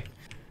 sick.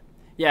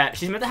 Yeah,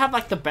 she's meant to have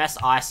like the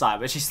best eyesight,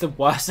 but she's the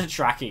worst at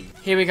tracking.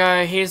 Here we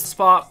go, here's the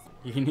spot.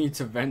 You need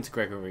to vent,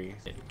 Gregory.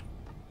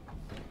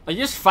 I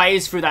just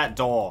phased through that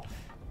door.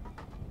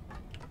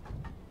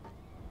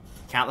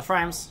 Count the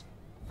frames.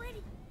 Freddy,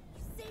 you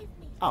saved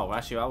me. Oh,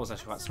 actually, that was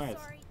actually quite smooth.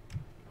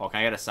 Oh, can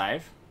I get a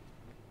save?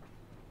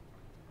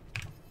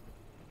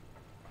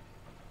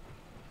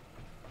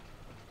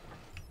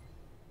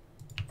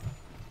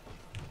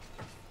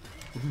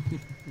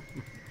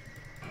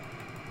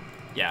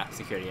 Yeah,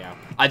 security out.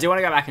 I do want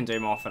to go back and do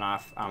more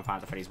FNAF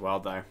Final Freddy's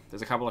World, though.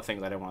 There's a couple of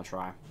things I do want to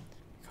try.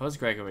 Because,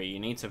 Gregory, you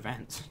need to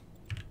vent.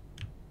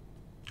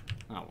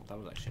 Oh, well, that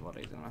was actually a lot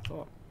easier than I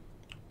thought.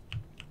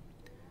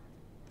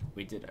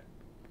 We did it.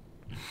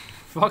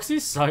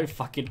 Foxy's so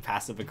fucking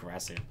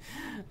passive-aggressive.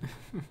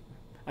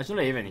 Actually,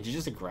 not even. He's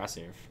just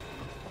aggressive.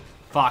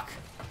 Fuck.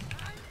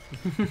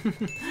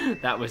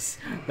 that was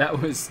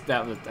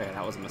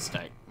a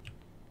mistake.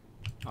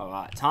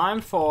 Alright, time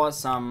for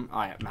some...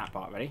 Oh, yeah, map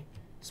bar, ready?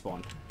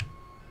 Spawn.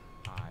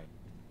 Alright.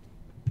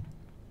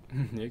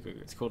 Yeah, good.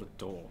 It's called a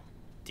door,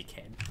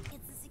 dickhead.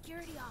 It's the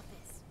security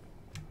office.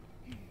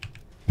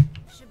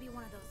 Should be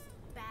one of those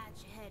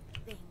badge head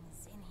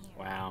things in here.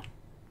 Wow.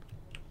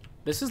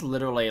 This is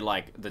literally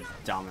like the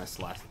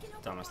dumbest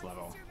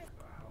level.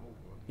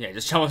 Yeah,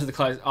 just jump into the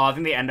clothes. Oh, I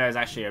think the endo is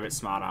actually a bit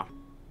smarter.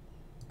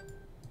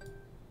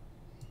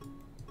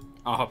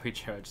 Oh,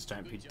 Picho, just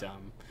don't be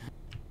dumb.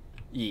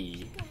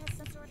 Yeah.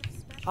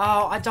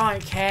 Oh, I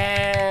don't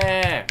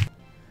care.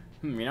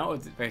 You know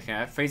what?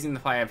 Okay, freezing the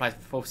player in place for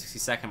 460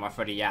 seconds while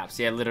Freddy yaps.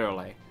 Yeah,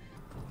 literally.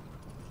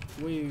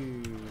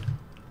 Woo.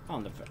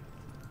 On the.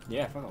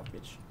 Yeah, fuck off,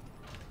 bitch.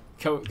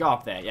 Go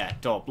up there. Yeah,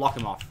 door. Block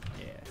him off.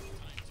 Yeah.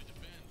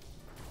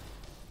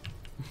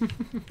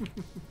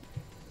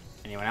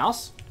 Anyone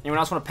else? Anyone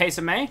else want a piece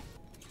of me?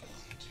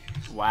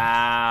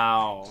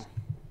 Wow.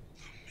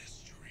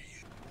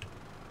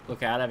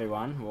 Look out,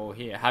 everyone. We're all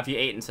here. Have you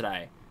eaten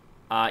today?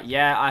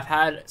 Yeah, I've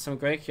had some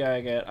Greek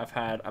yogurt. I've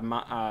had a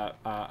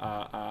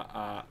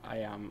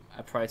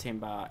protein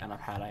bar, and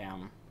I've had a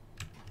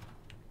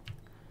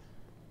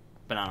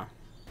banana.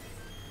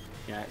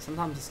 Yeah,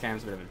 sometimes this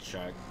game's a bit of a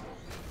joke.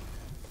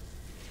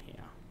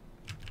 Here,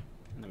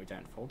 and then we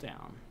don't fall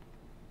down.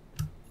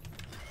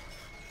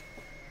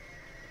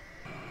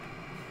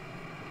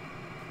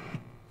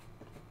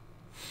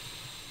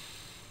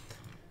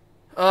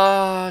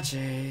 Oh,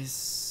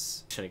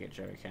 jeez. Should I get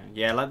Joker?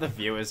 Yeah, let the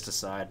viewers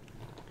decide.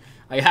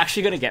 Are you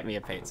actually gonna get me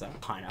a pizza?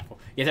 Pineapple.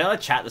 Yeah, they're gonna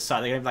chat the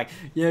side. They're gonna be like,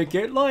 yeah,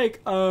 get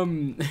like,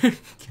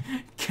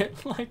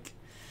 get like,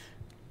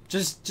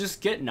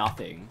 just get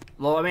nothing.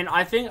 Well, I mean,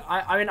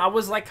 I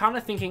was like kind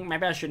of thinking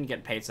maybe I shouldn't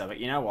get pizza, but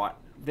you know what?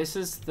 This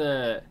is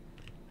the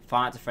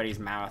Five Nights at Freddy's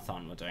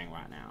marathon we're doing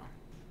right now,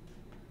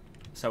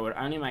 so it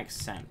only makes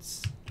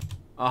sense.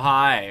 Oh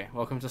hi,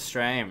 welcome to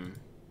stream.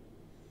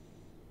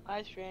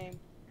 Hi stream.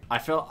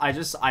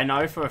 I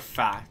know for a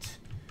fact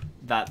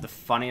that the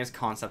funniest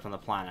concept on the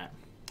planet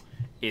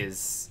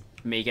is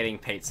me getting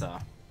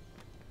pizza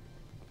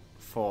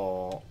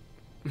for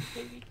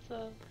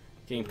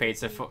getting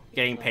pizza for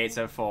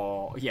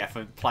for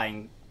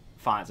playing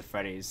Five Nights at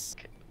Freddy's.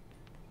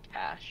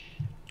 Cash.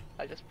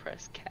 I just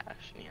press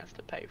cash and he has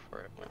to pay for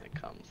it when it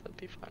comes. That'd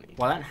be funny.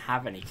 Well, I don't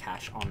have any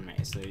cash on me,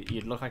 so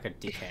you'd look like a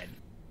dickhead.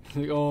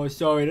 Like, oh,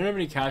 sorry, I don't have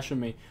any cash on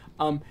me.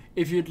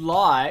 If you'd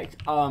like,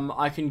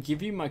 I can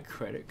give you my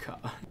credit card.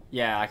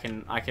 Yeah, I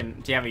can.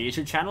 Do you have a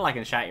YouTube channel? I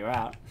can shout you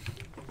out.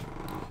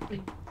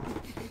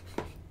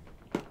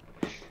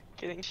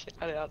 Getting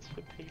shout-outs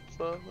for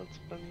pizza. That's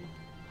funny.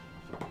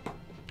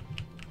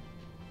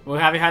 Well,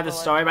 have you heard the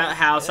story about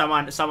how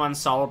someone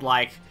sold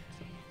like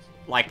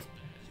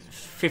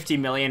 $50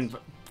 million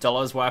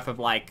worth of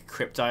like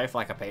crypto for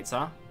like a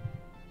pizza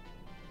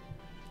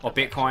or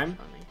Bitcoin?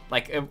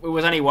 Like it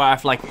was only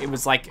worth like it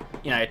was like,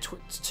 you know,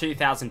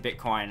 2,000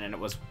 Bitcoin, and it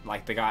was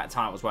like the guy at the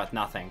time it was worth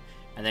nothing,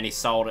 and then he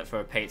sold it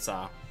for a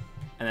pizza,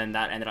 and then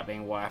that ended up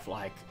being worth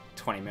like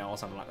 20 mil or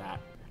something like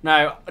that.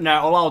 No,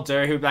 all I'll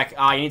do, he'll be like,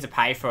 oh, you need to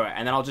pay for it,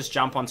 and then I'll just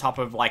jump on top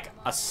of like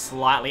a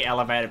slightly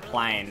elevated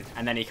plane,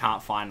 and then he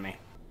can't find me.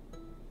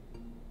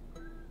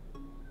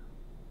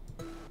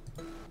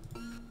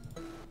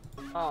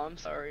 Oh, I'm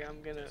sorry. I'm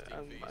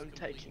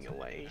taking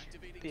away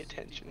the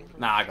attention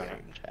from Nah, I got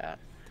it. chat.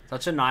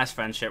 Such a nice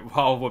friendship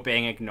while we're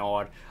being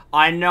ignored.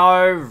 I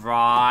know,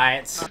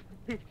 right?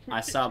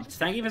 I subbed.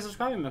 Thank you for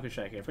subscribing,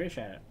 Milkshake. I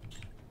appreciate it.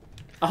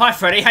 Oh, hi,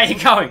 Freddy. How you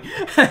going?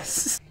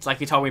 It's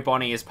like you told me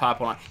Bonnie is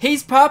purple.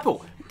 He's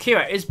purple.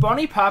 Kira, is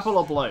Bonnie purple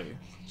or blue?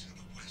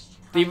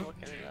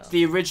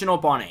 The original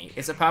Bonnie.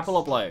 Is it purple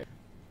or blue?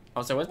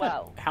 Oh, so where's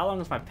how long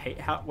is my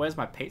where's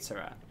my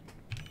pizza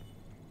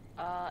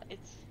at?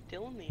 It's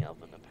still in the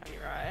oven,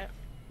 apparently, right?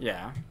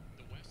 Yeah.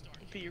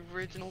 The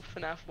original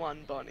FNAF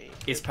 1 Bonnie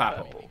is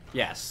purple.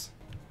 Yes.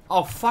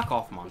 Oh, fuck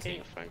off, Monty.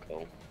 Getting a phone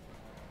call.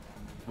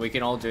 We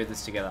can all do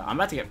this together. I'm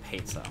about to get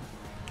pizza.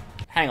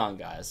 Hang on,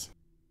 guys.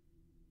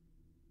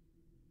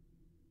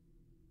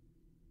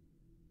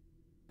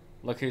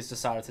 Look who's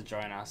decided to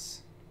join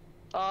us.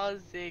 Oh,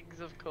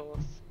 Ziggs, of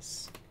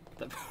course.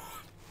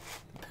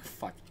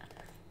 Fuck.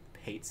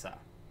 Pizza.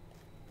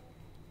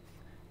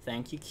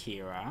 Thank you,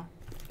 Kira.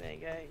 There you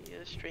go,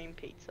 your stream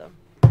pizza.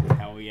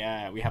 Hell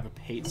yeah, we have a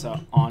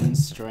pizza on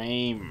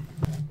stream.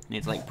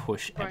 Need to like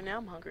push. Right now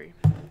I'm hungry.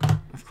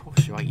 Of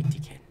course you are, you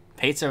dickhead.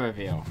 Pizza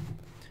reveal.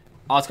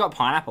 Oh, it's got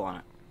pineapple on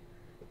it.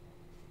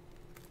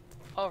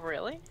 Oh,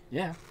 really?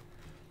 Yeah.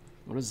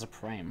 What is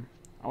supreme?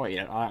 Oh wait,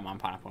 I don't mind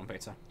pineapple on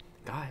pizza.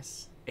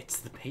 Guys, it's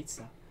the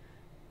pizza.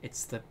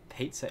 It's the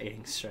pizza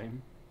eating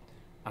stream.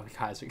 Oh,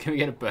 guys, can we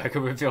get a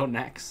burger reveal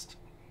next?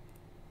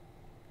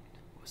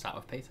 We'll start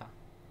with pizza.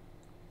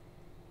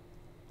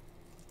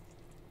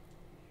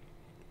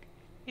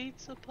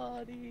 Pizza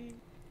party.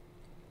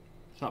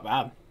 It's not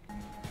bad.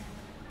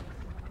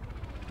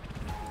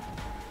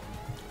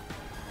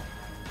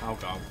 Oh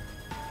god.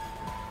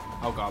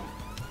 Oh god.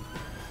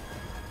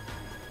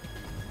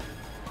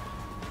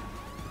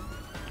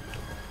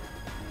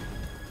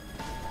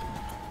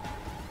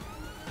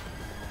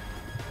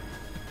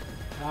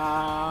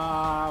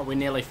 We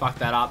nearly fucked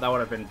that up. That would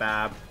have been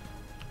bad.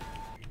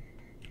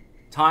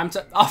 Time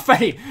to... Oh,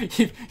 Freddy!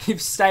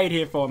 You've stayed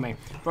here for me.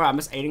 Bro, I'm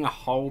just eating a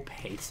whole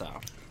pizza.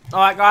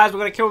 Alright, guys, we're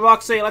gonna kill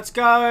Roxy. Let's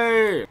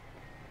go!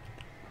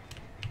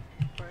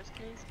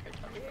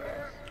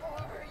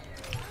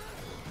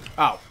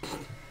 Oh.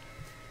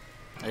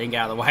 I didn't get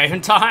out of the way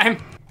in time.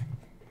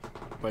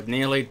 We're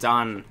nearly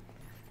done.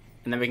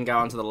 And then we can go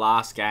on to the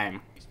last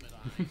game.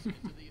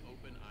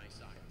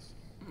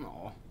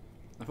 Aw.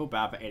 I feel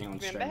bad for eating on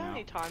stream now. Remember how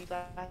many times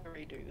I had to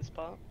redo this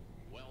part?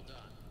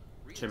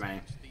 Too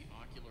many.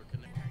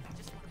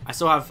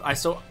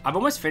 I've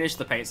almost finished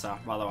the pizza,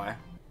 by the way.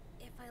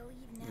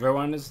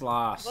 Ruin is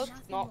last. Let's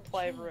not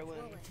play Ruin.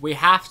 We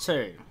have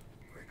to.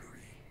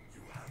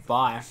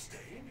 Bye.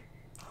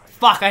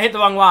 Fuck, I hit the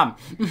wrong one.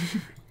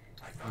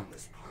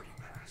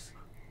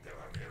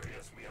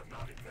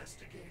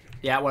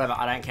 Yeah, whatever.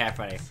 I don't care,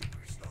 Freddy.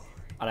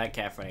 I don't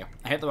care, Freddy.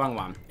 I hit the wrong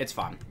one. It's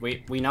fine.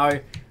 We know.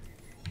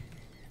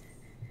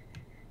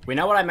 We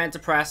know what I meant to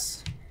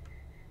press.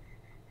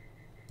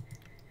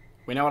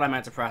 We know what I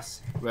meant to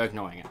press. We're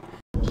ignoring it.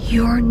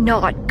 You're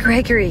not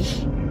Gregory.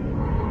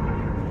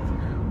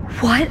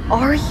 What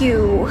are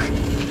you?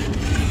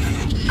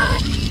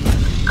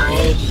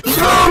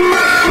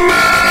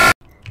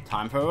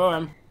 Time for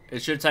Ruin.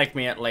 It should take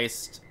me at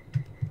least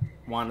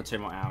 1 or 2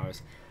 more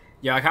hours.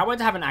 Yeah, I can't wait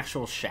to have an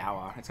actual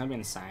shower. It's gonna be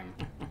insane.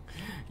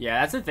 Yeah,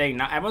 that's the thing.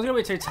 Not everyone's gonna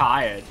be too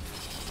tired.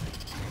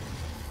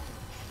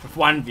 With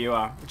 1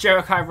 viewer.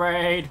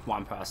 Jerakaigamez,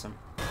 1 person.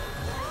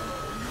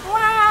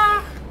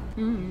 Wah!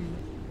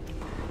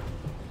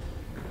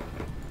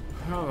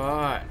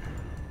 Alright.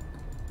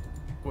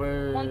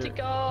 Monty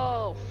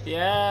Golf!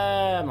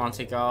 Yeah,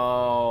 Monty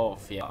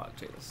Golf. Yeah, oh,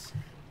 Jesus.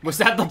 Was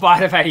that the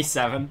bite of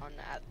 87?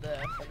 At the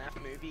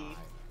FNAF movie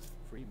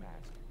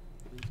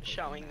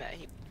showing that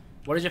he...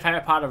 What is your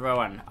favourite part of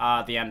Ruin?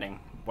 The ending,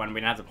 when we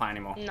don't have to play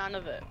anymore. None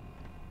of it.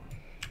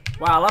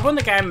 Wow, I love when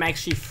the game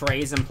makes you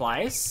freeze in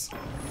place.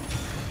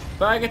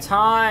 Burger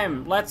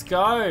time! Let's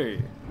go!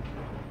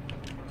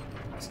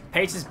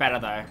 Peach is better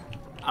though.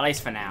 At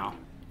least for now.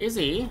 Is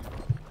he?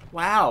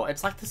 Wow,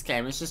 it's like this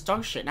game is just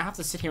dog shit. Now I have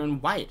to sit here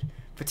and wait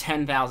for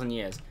 10,000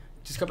 years.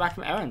 Just got back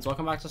from errands.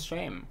 Welcome back to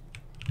stream.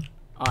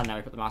 Oh, now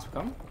we put the mask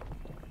back on.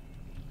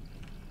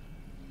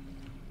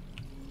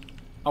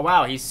 Oh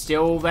wow, he's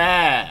still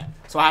there.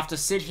 So I have to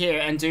sit here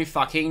and do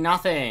fucking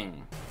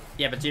nothing.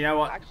 Yeah, but do you know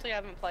what? Actually, I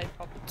haven't played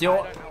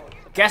properly.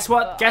 Guess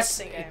what?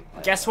 Guess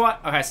what?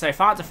 Okay, so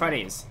Five Nights at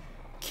Freddy's.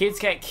 Kids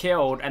get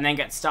killed and then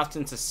get stuffed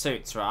into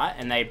suits, right?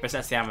 And they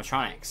possess the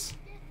animatronics.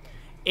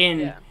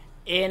 In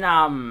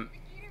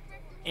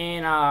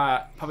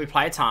probably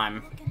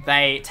playtime,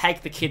 they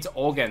take the kids'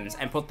 organs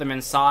and put them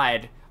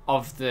inside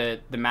of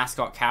the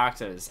mascot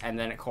characters, and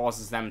then it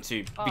causes them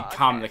to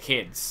become the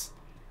kids.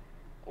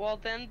 Well,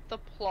 then the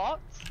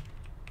plots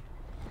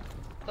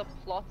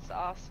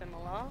are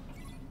similar,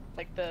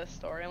 like the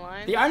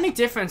storyline. The only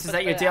difference is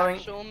that you're dealing.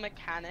 The actual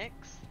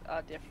mechanics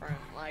are different,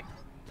 like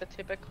the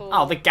typical.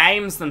 Oh, the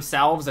games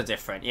themselves are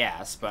different,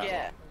 yes, but.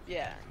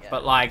 Yeah.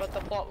 But like. But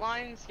the plot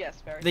lines,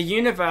 yes, very. The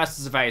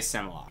universes are very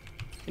similar.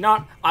 You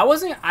know,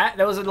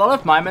 there was a lot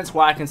of moments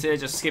where I considered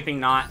just skipping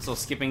nights or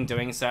skipping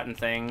doing certain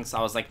things.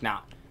 I was like,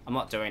 nah, I'm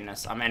not doing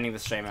this. I'm ending the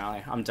stream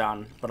early. I'm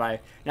done.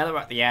 But now that we're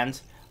at the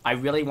end, I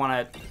really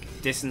want to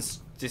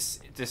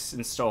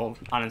uninstall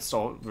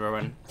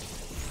Ruin.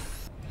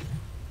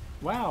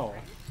 Wow.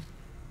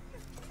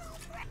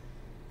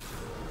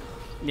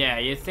 Yeah,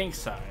 you'd think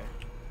so.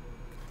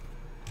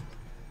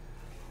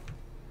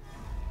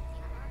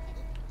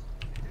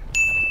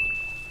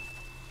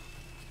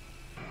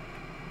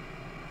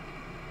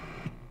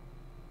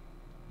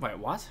 Wait,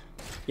 what?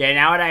 Yeah,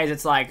 nowadays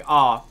it's like,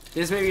 oh,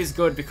 this movie is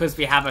good because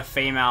we have a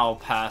female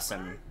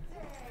person.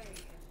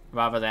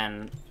 Rather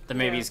than the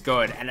movie's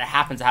good and it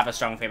happens to have a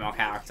strong female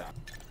character.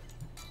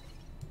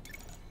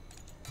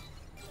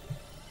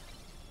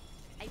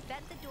 I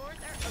bet the doors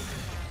are open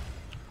now.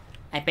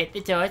 I bet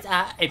the doors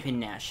are open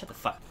now. Shut the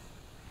fuck.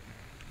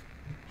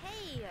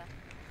 Hey,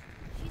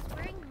 she's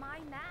wearing my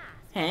mask.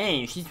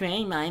 Hey, she's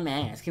wearing my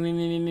mask. I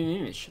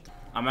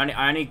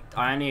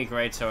only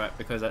agreed to it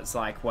because it's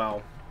like,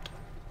 well,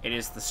 it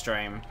is the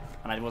stream,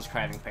 and I was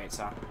craving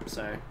pizza,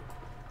 so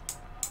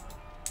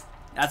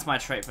that's my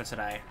treat for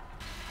today.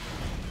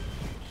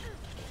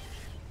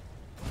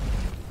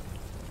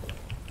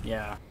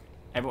 Yeah,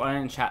 everyone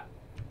in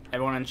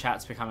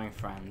chat's becoming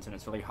friends, and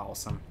it's really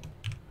wholesome.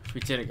 We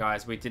did it,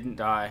 guys. We didn't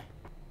die.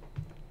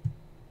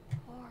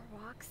 Poor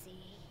Roxy.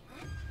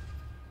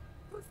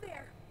 Who's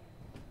there?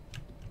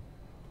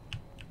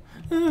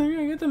 I'm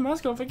gonna get the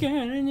mask off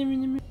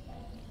again.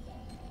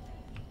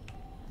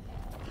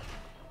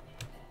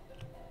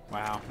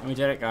 Wow, we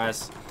did it,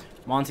 guys.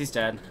 Monty's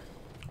dead.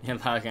 Him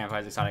playing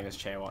gameplay is exciting as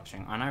chair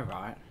watching. I know,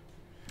 right?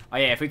 Oh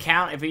yeah, I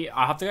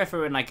have to go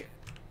through and like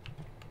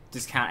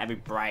discount every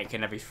break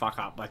and every fuck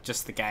up, like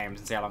just the games,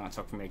 and see how long it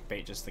took for me to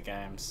beat just the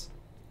games.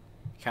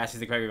 Cassie's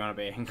the Gregory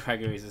wannabe, and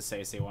Gregory's the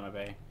CC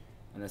wannabe,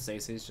 and the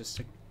CC's just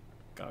a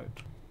goat.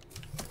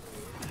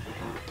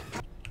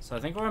 So I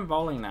think we're in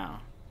bowling now.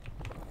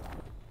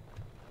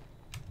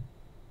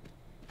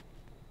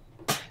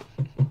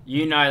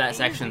 You know that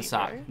section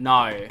sucked.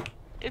 No.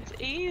 It's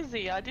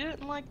easy. I did it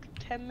in like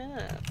 10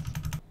 minutes.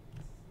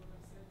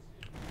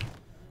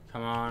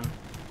 Come on.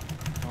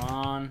 Come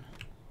on.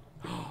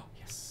 Oh,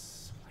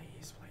 yes.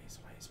 Please.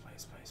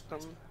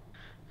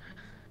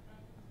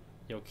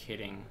 You're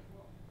kidding.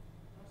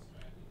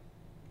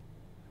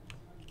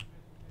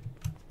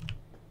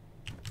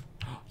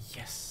 Oh,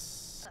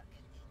 yes.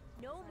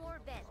 Look, no more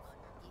beds.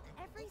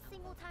 Every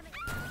single time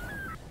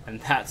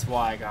And that's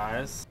why,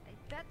 guys. I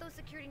bet those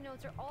security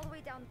notes are all the way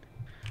down.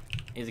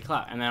 Easy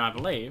clap. And then I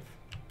believe...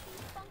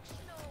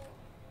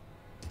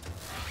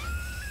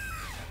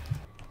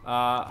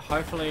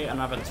 hopefully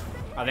another,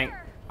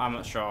 I'm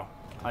not sure.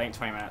 I think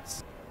 20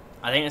 minutes.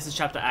 I think this is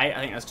chapter 8. I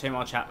think there's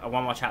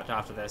one more chapter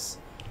after this.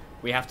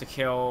 We have to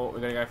kill,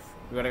 we gotta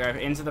go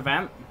into the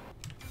vent.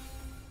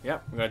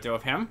 Yep, we gotta deal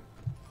with him.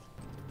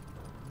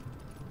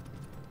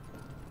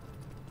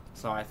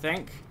 So I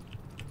think,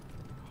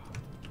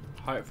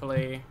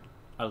 hopefully,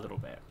 a little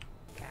bit.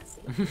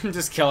 Cassie.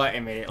 Just kill it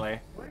immediately.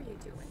 What are you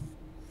doing?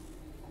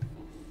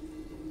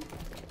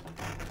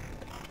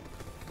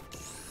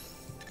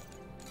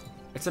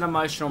 It's an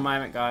emotional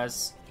moment,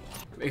 guys.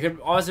 We could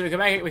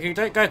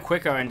go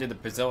quicker and do the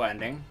Brazil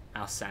ending.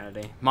 Our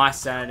sanity. My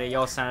sanity,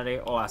 your sanity,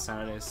 all our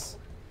sanities.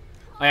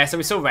 Oh yeah, so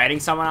we're still rating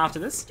someone after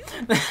this?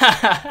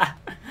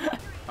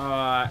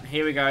 Alright,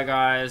 here we go,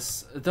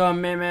 guys. The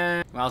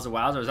Mimic.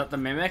 Wowzer, is that the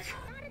Mimic?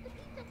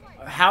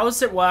 How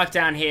does it work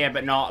down here,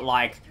 but not,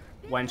 like,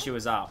 when she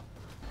was up?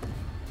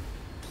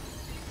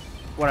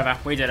 Whatever,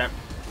 we did it.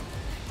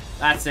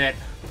 That's it.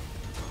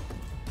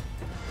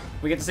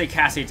 We get to see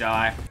Cassie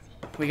die.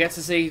 We get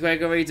to see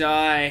Gregory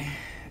die.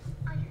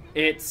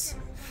 It's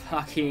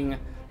fucking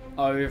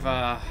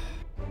over.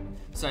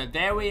 So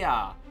there we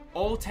are.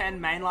 All 10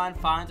 mainline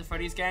Five Nights at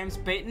Freddy's games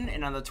beaten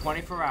in under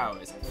 24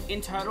 hours.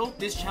 In total,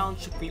 this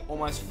challenge took me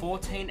almost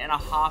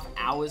 14.5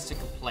 hours to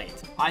complete.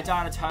 I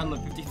died a total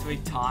of 53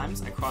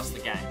 times across the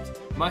games,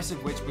 most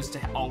of which was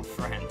to old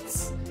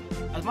friends.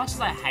 As much as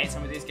I hate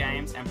some of these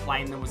games and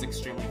playing them was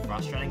extremely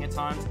frustrating at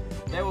times,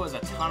 there was a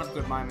ton of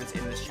good moments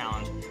in this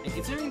challenge and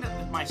considering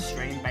that my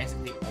stream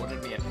basically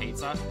ordered me a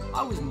pizza,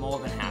 I was more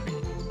than happy.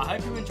 I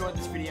hope you enjoyed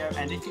this video,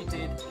 and if you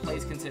did,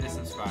 please consider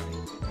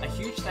subscribing. A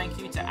huge thank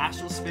you to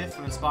Ashel Smith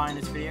for inspiring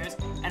these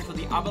videos, and for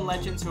the other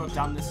legends who have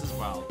done this as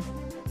well.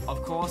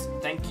 Of course,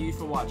 thank you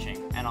for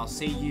watching, and I'll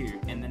see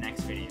you in the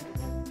next video.